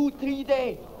 maybe 2-3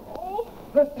 days.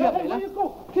 Hey, where you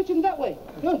go? Kitchen that way.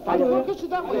 Kitchen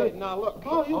that way. Now look.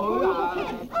 Oh, you I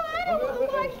don't want to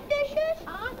wash dishes.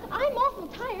 I'm awful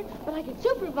tired, but I can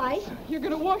supervise. You're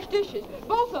gonna wash dishes,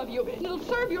 both of you, and it'll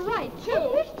serve you right, too.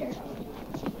 Oh, mister,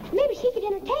 maybe she could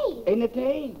entertain.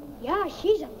 Entertain? Yeah,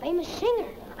 she's a famous singer.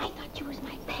 I thought you was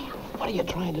my pal. What are you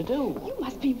trying to do? You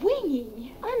must be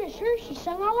winging. I'm sure she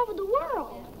sung all over the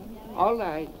world. All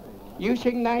right. You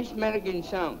sing nice American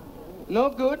song. No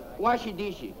good, wash your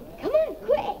dishes. Come on,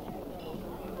 quick.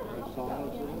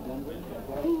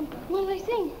 What'll they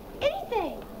sing?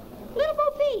 Anything. Little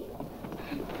Bo Peep.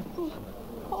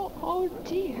 Oh,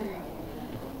 dear.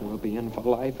 We'll be in for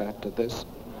life after this.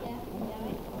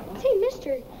 Say,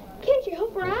 mister, can't you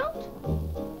help her out?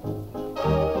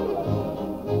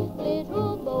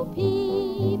 Little Bo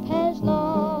Peep has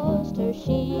lost her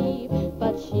sheep,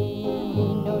 but she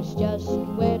knows just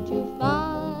where to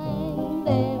find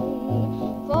them,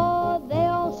 for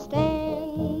they'll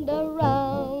stand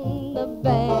around the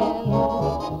bend,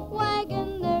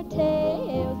 wagging their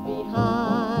tails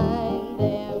behind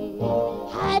them.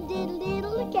 Hi did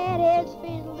little catheads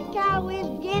fiddle, the cow is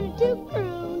beginning to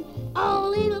croon. Oh,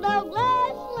 little dog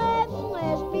laughs,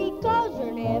 because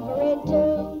they're never in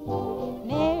tune.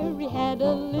 Mary had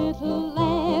a little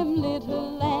lamb,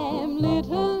 little lamb,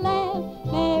 little lamb.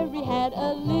 Mary had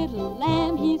a little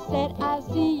lamb, he said, I'll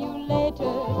see you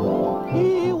later.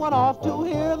 He went off to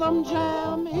hear them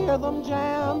jam, hear them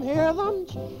jam, hear them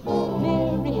jam.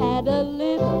 Mary had a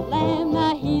little lamb,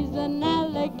 now he's an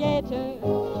alligator.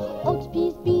 Oats,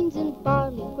 peas, beans, and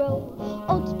barley grow.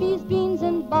 Oats, peas, beans,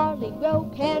 and barley grow.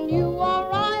 Can you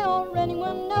or I or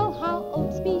anyone know how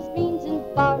oats, peas, beans, and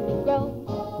barley grow?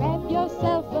 Grab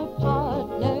yourself a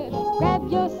partner, Grab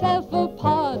yourself a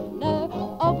partner,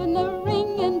 open the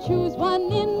ring and choose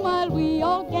one in while we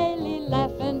all gaily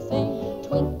laugh and sing.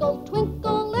 Twinkle,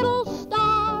 twinkle, little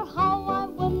star, how I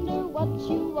wonder what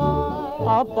you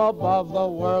are. Up above the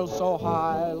world so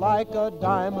high, like a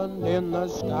diamond in the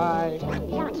sky.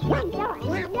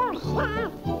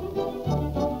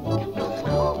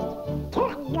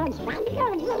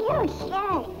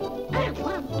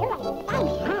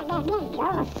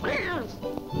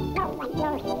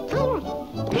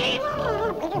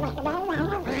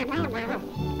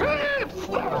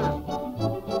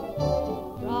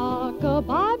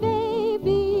 Rock-a-bye,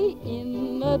 baby,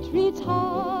 in the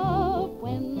treetop.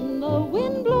 When the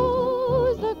wind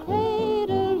blows, the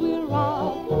cradle will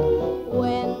rock.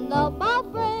 When the bough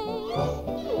breaks,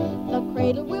 the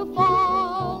cradle will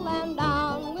fall, and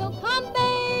down will come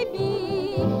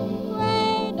baby,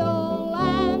 cradle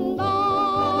and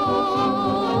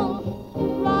all.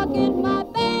 Rock it, my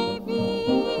baby.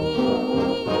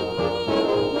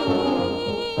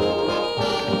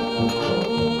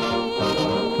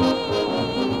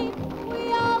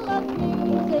 We all love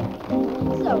music,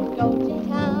 so go to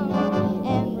town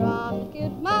and rock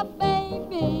it, my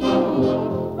baby.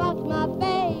 Rock my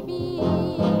baby,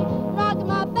 rock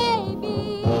my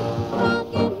baby,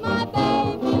 rock it, my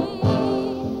baby.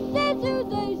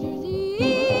 Day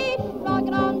Susie, rock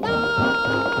it on down.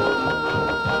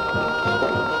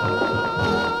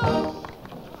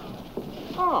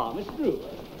 Ah, Miss Drew.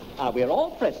 We're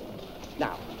all present.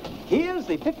 Now, here's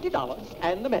the $50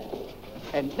 and the medal.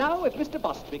 And now, if Mr.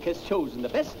 Bostwick has chosen the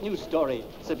best news story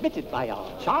submitted by our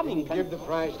charming... Give the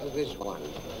prize to this one,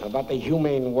 about the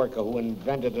humane worker who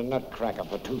invented a nutcracker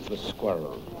for toothless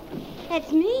squirrels.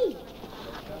 That's me.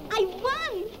 I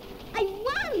won. I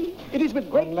won. It is with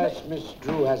great... Unless Miss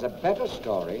Drew has a better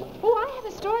story. Oh, I have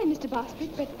a story, Mr.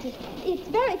 Bostwick, but it's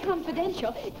very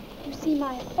confidential. You see,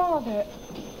 my father...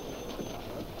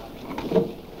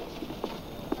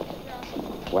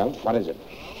 Well, what is it?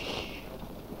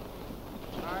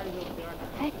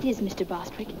 Fact is, Mr.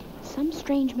 Bostwick, some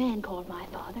strange man called my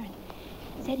father and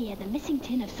said he had the missing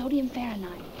tin of sodium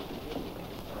Fahrenheit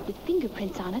with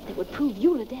fingerprints on it that would prove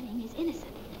Eula Denning is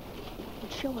innocent. It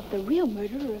would show up the real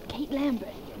murderer of Kate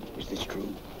Lambert. Is this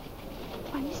true?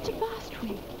 Why, Mr.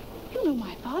 Bostwick, you know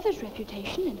my father's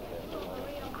reputation, and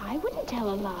I wouldn't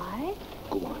tell a lie.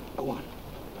 Go on, go on.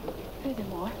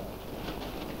 Furthermore,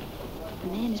 the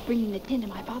man is bringing the tin to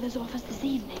my father's office this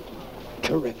evening.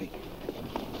 Terrific.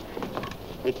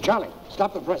 Hey, Charlie,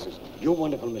 stop the presses. You're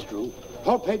wonderful, Miss Drew.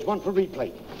 Hold page 1 for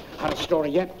replay. Had a story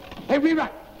yet? Hey,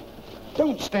 rewrite.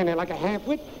 Don't stand there like a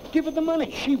half-wit. Give her the money.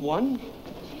 She won.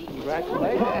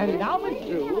 Congratulations. And now, Miss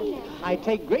Drew, I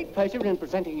take great pleasure in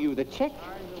presenting you the check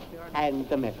and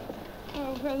the medal.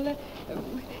 Oh, well,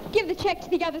 give the check to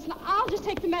the others, and I'll just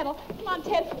take the medal. Come on,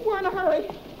 Ted, we're in a hurry.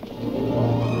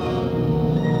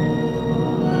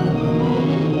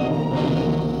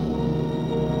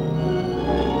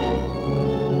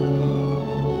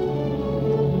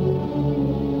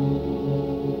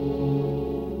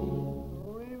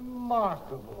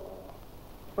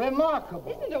 Remarkable.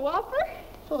 Isn't it a whopper?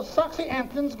 So Soxy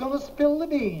Anthony's gonna spill the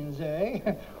beans, eh?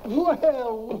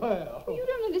 Well, well. You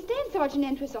don't understand, Sergeant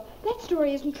Entwistle. That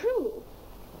story isn't true.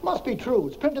 Must be true.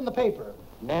 It's printed in the paper.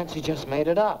 Nancy just made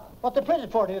it up. What they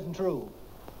printed for it isn't true.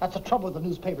 That's the trouble with the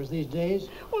newspapers these days.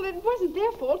 Well, it wasn't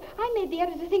their fault. I made the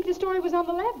editor think the story was on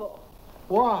the level.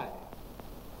 Why?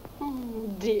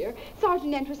 Oh, dear.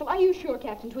 Sergeant Entwistle, are you sure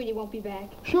Captain Tweedy won't be back?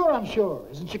 Sure, I'm sure.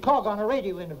 He's in Chicago on a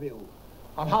radio interview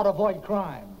on how to avoid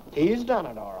crime. He's done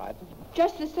it, all right.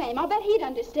 Just the same. I'll bet he'd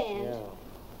understand. Yeah.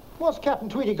 What's Captain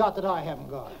Tweedy got that I haven't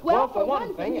got? Well, for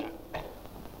one thing...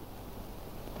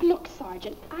 Look,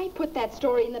 Sergeant, I put that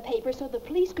story in the paper so the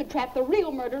police could trap the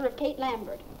real murderer of Kate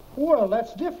Lambert. Well,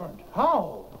 that's different.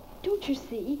 How? Don't you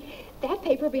see? That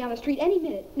paper will be on the street any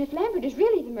minute. And if Lambert is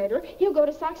really the murderer, he'll go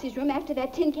to Soxy's room after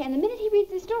that tin can the minute he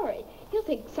reads the story. He'll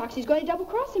think Soxy's going to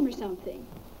double-cross him or something.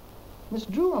 Miss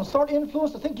Drew, I'm sort of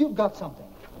influenced to think you've got something.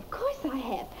 Of course I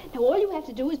have. Now, all you have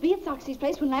to do is be at Soxy's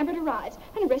place when Lambert arrives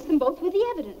and arrest them both with the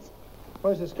evidence.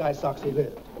 Where's this guy Soxy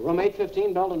live? Room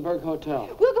 815, Beldenberg Hotel.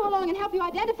 We'll go along and help you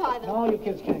identify them. No, you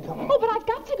kids can't come. Oh, but I've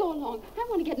got to go along. I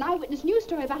want to get an eyewitness news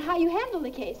story about how you handle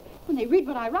the case. When they read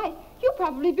what I write, you'll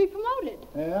probably be promoted.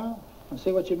 Yeah? I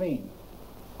see what you mean.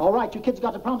 All right, you kids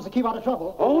got to promise to keep out of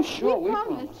trouble. Oh, sure, we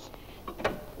promise.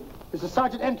 This is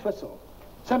Sergeant Entwistle.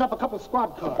 Send up a couple of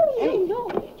squad cars. Oh,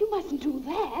 no, you mustn't do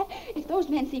that. If those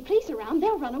men see police around,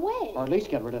 they'll run away. Or at least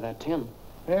get rid of that tin.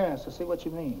 Yes, I see what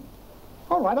you mean.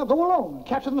 All right, I'll go alone and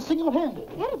capture them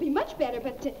single-handed. That'll be much better,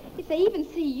 but if they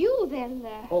even see you,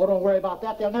 they'll... Oh, don't worry about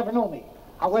that. They'll never know me.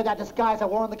 I'll wear that disguise I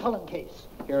wore in the Cullen case.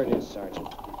 Here it is,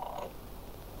 Sergeant.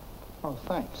 Oh,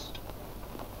 thanks.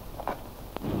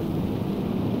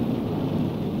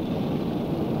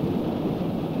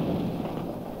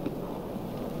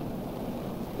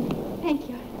 Thank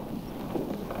you.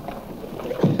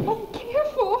 Oh,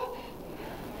 careful.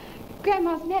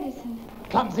 Grandma's medicine.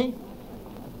 Clumsy.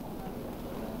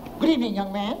 Good evening,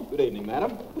 young man. Good evening,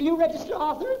 madam. Will you register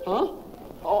Arthur? Huh?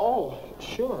 Oh,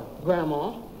 sure,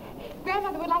 Grandma.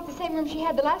 Grandmother would like the same room she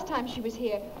had the last time she was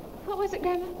here. What was it,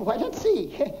 Grandma? Why, let's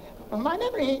see. My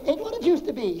memory ain't what it used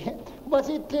to be. Was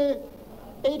it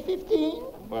 8:15?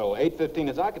 Well, 8:15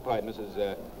 is occupied,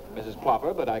 Mrs.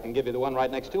 Plopper, but I can give you the one right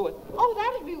next to it. Oh,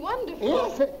 that'd be wonderful.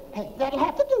 Yes, that'll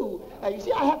have to do. You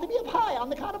see, I have to be up high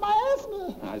on account of my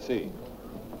asthma. I see.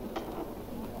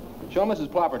 Show Mrs.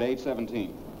 Plopper to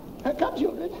 8:17. Come,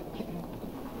 children.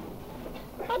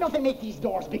 Why don't they make these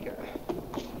doors bigger?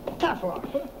 Careful,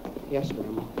 Arthur. Yes,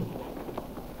 Grandma.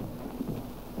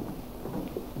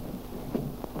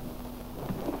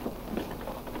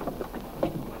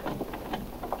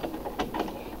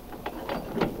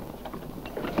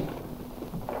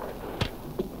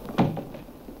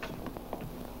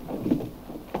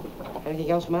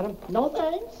 Anything else, madam? No,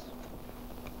 thanks.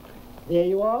 There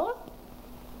you are.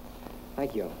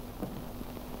 Thank you.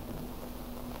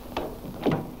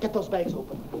 Get those bags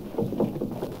open.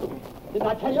 Didn't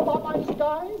I tell you about my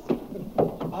disguise?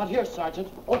 Out here, Sergeant.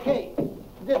 Okay.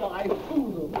 Did I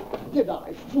fool them? Did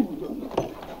I fool them?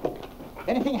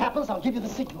 Anything happens, I'll give you the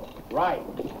signal. Right.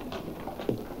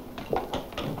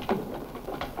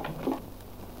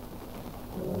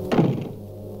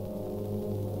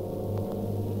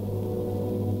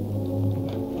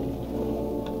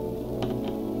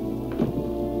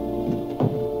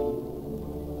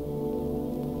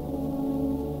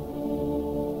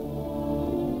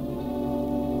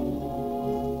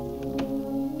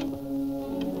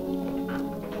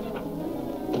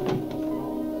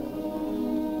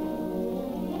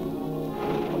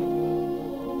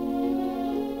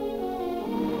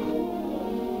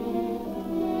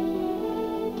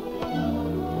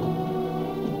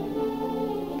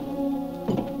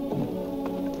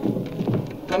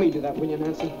 Let me do that, will you,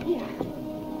 Nancy? Yeah.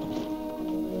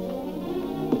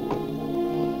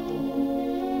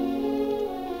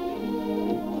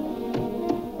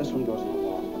 This one goes in the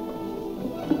wall.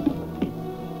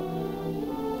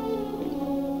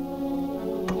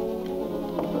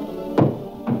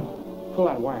 Pull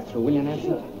that wire through, will you, Nancy?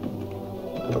 Sure.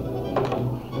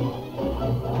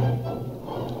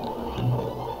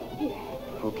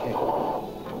 Okay.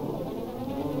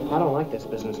 I don't like this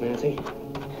business, Nancy.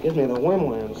 Gives me the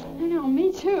whim-whams. I know,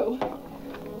 me too.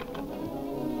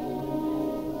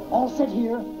 All set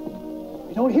here. If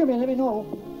you don't hear me, let me know.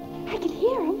 I can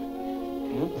hear him.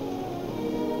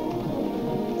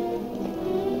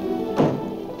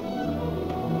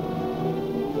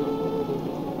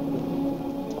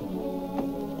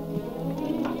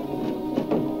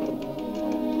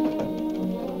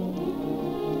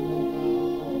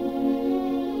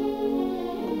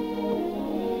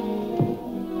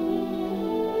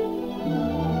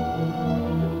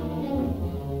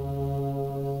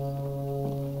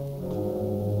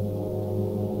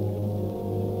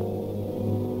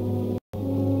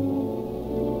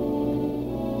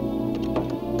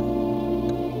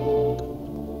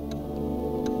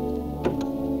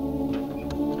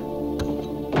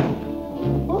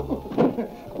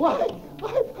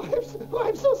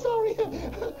 I'm so sorry.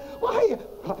 Why,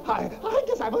 I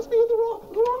guess I must be in the wrong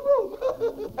room.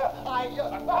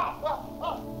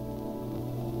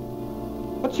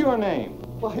 What's your name?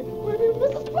 Why,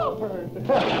 Mrs. Plopper.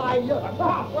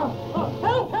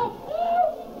 Help!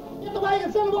 Get the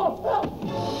wagon, send them off. Help!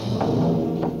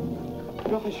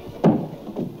 Gosh.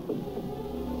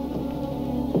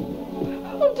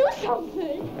 Oh, do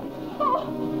something. Oh.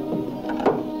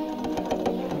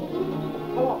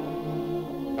 Hello.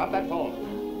 Got that phone.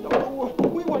 No,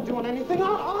 we weren't doing anything.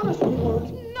 Honest, we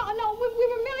weren't. No, we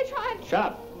were merely trying. Shut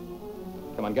up.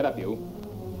 Come on, get up, you.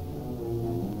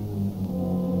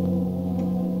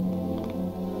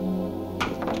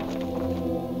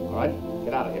 All right,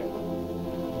 get out of here.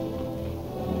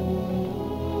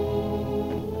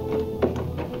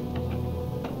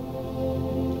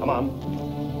 Come on.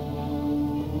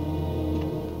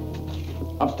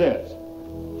 Upstairs.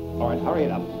 All right, hurry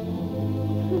it up.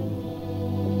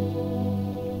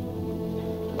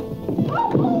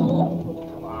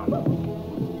 Come on.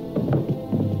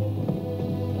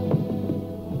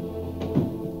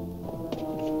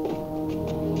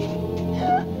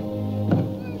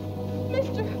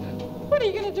 Mister, what are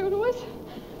you going to do to us?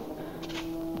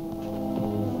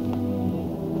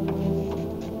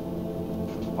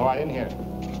 All right, in here.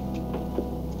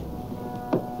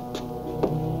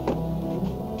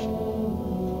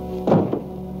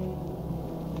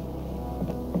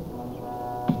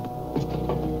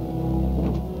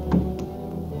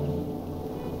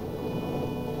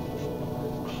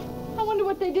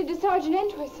 what they did to Sergeant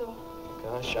Entwistle.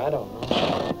 Gosh, I don't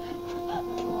know.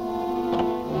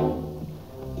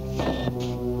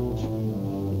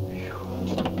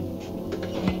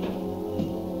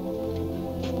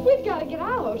 We've got to get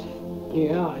out.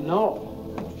 Yeah, I know.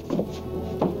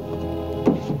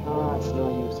 Oh, it's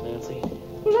no use, Nancy.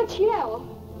 Well, let's yell.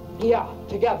 Yeah,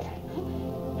 together.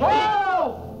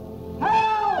 Help!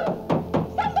 Help!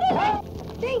 Somebody help!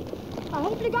 Think, I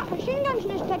hope they got machine guns in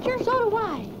this picture. So do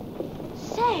I.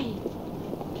 Say,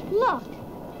 look.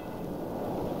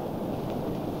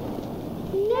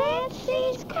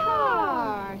 Nancy's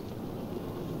car.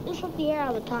 This took the air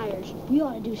out of the tires. We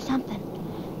ought to do something.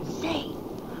 Say,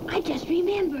 I just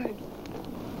remembered.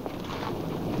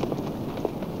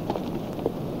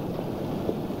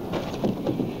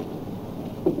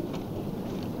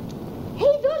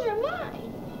 Hey, those are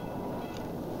mine.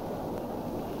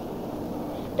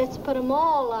 Let's put them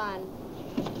all on.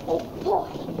 Oh, boy.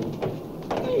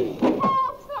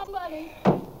 Help somebody.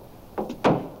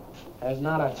 There's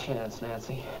not a chance,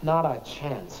 Nancy. Not a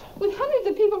chance. With hundreds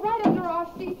of people right under our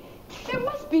feet, there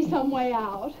must be some way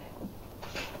out.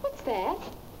 What's that?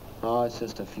 Oh, it's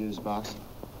just a fuse box.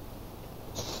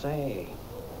 Say,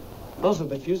 those are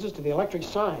the fuses to the electric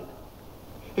sign.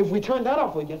 If we turn that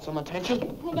off, we'd get some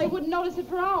attention. Well, they wouldn't notice it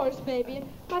for hours, maybe. And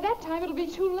by that time, it'll be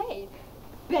too late.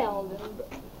 Belden.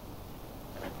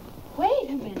 Wait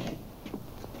a minute.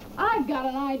 I've got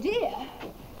an idea.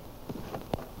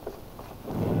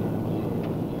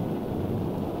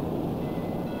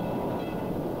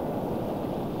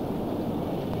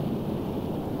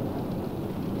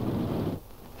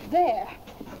 There.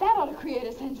 That ought to create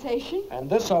a sensation. And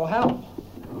this'll help.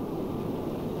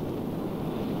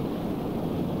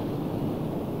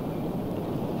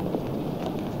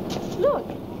 Look.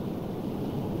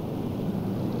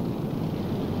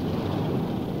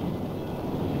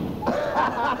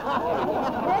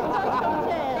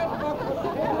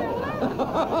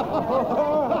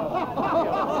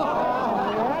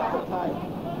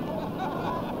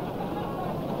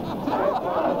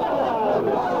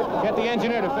 Get the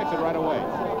engineer to fix it right away.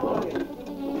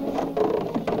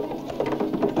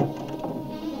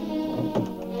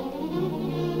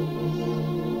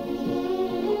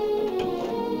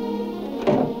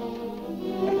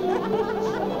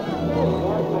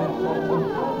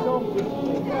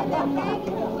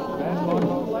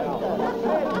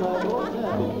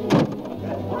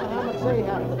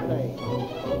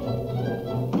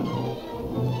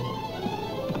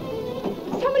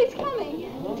 Somebody's coming.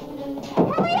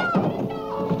 Hurry up!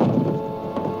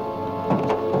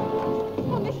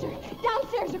 Oh, mister,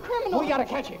 downstairs a criminal. We gotta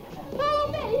catch him.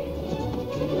 Follow me.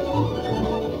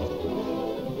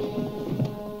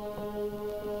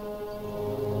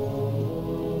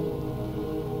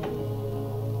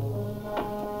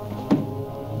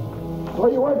 So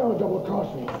you were gonna double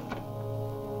cross me.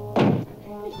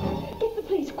 Get the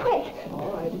police, quick.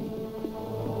 All right.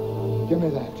 Give me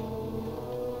that.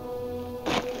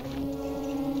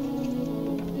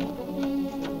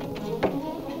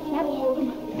 That'll hold him.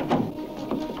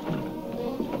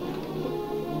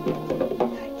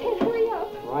 Ted, hurry up.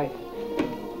 Right.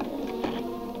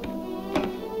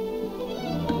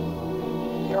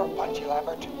 You're punchy,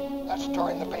 Lambert. That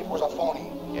story in the paper was a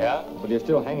phony. Yeah? But you're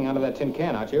still hanging onto that tin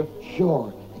can, aren't you?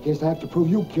 Sure. In case I have to prove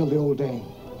you killed the old dame.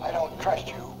 I don't trust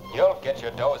you. You'll get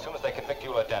your dough as soon as they convict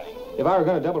you, Lieutenant. If I were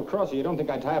going to double-cross you, you don't think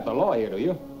I'd tie up the law here, do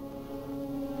you?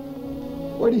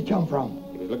 Where'd he come from?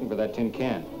 He was looking for that tin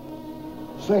can.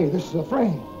 Say, this is a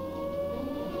frame.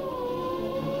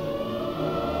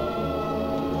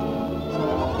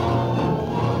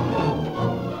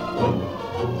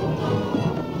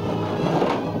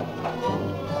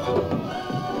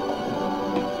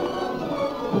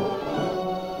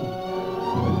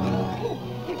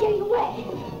 They're getting away.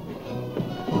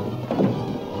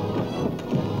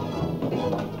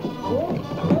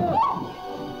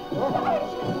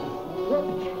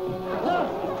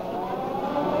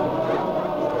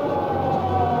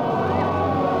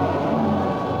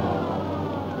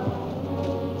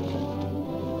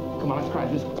 Come on, let's try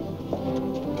this.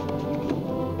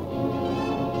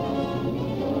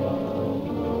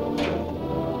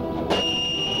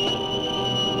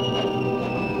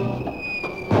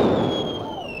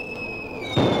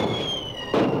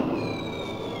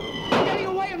 Getting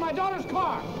away in my daughter's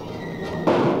car.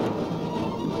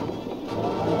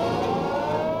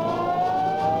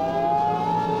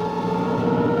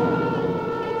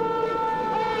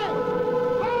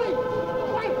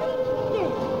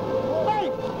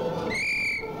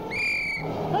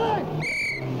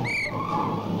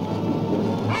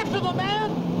 After the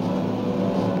man!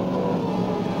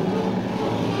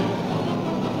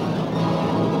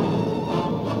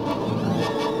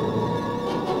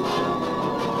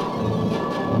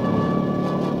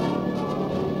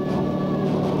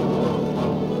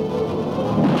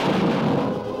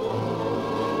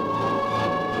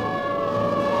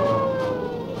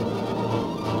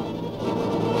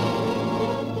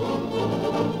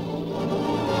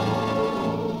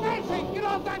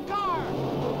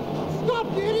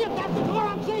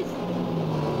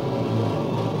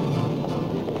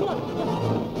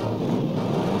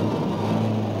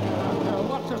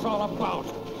 about?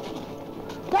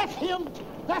 That's him.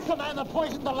 That's the man that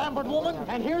poisoned the Lambert woman.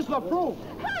 And here's the proof.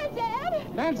 Hi,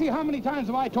 Dad. Nancy, how many times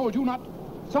have I told you not...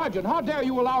 Sergeant, how dare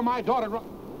you allow my daughter to...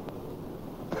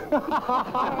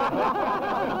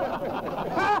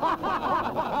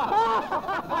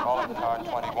 Calling car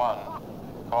 21.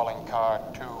 Calling car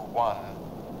 21.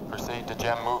 Proceed to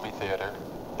Gem Movie Theater.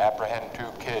 Apprehend 2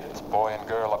 kids, boy and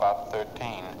girl about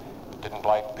 13. Didn't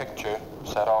like picture.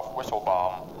 Set off whistle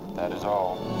bomb. That is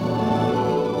all.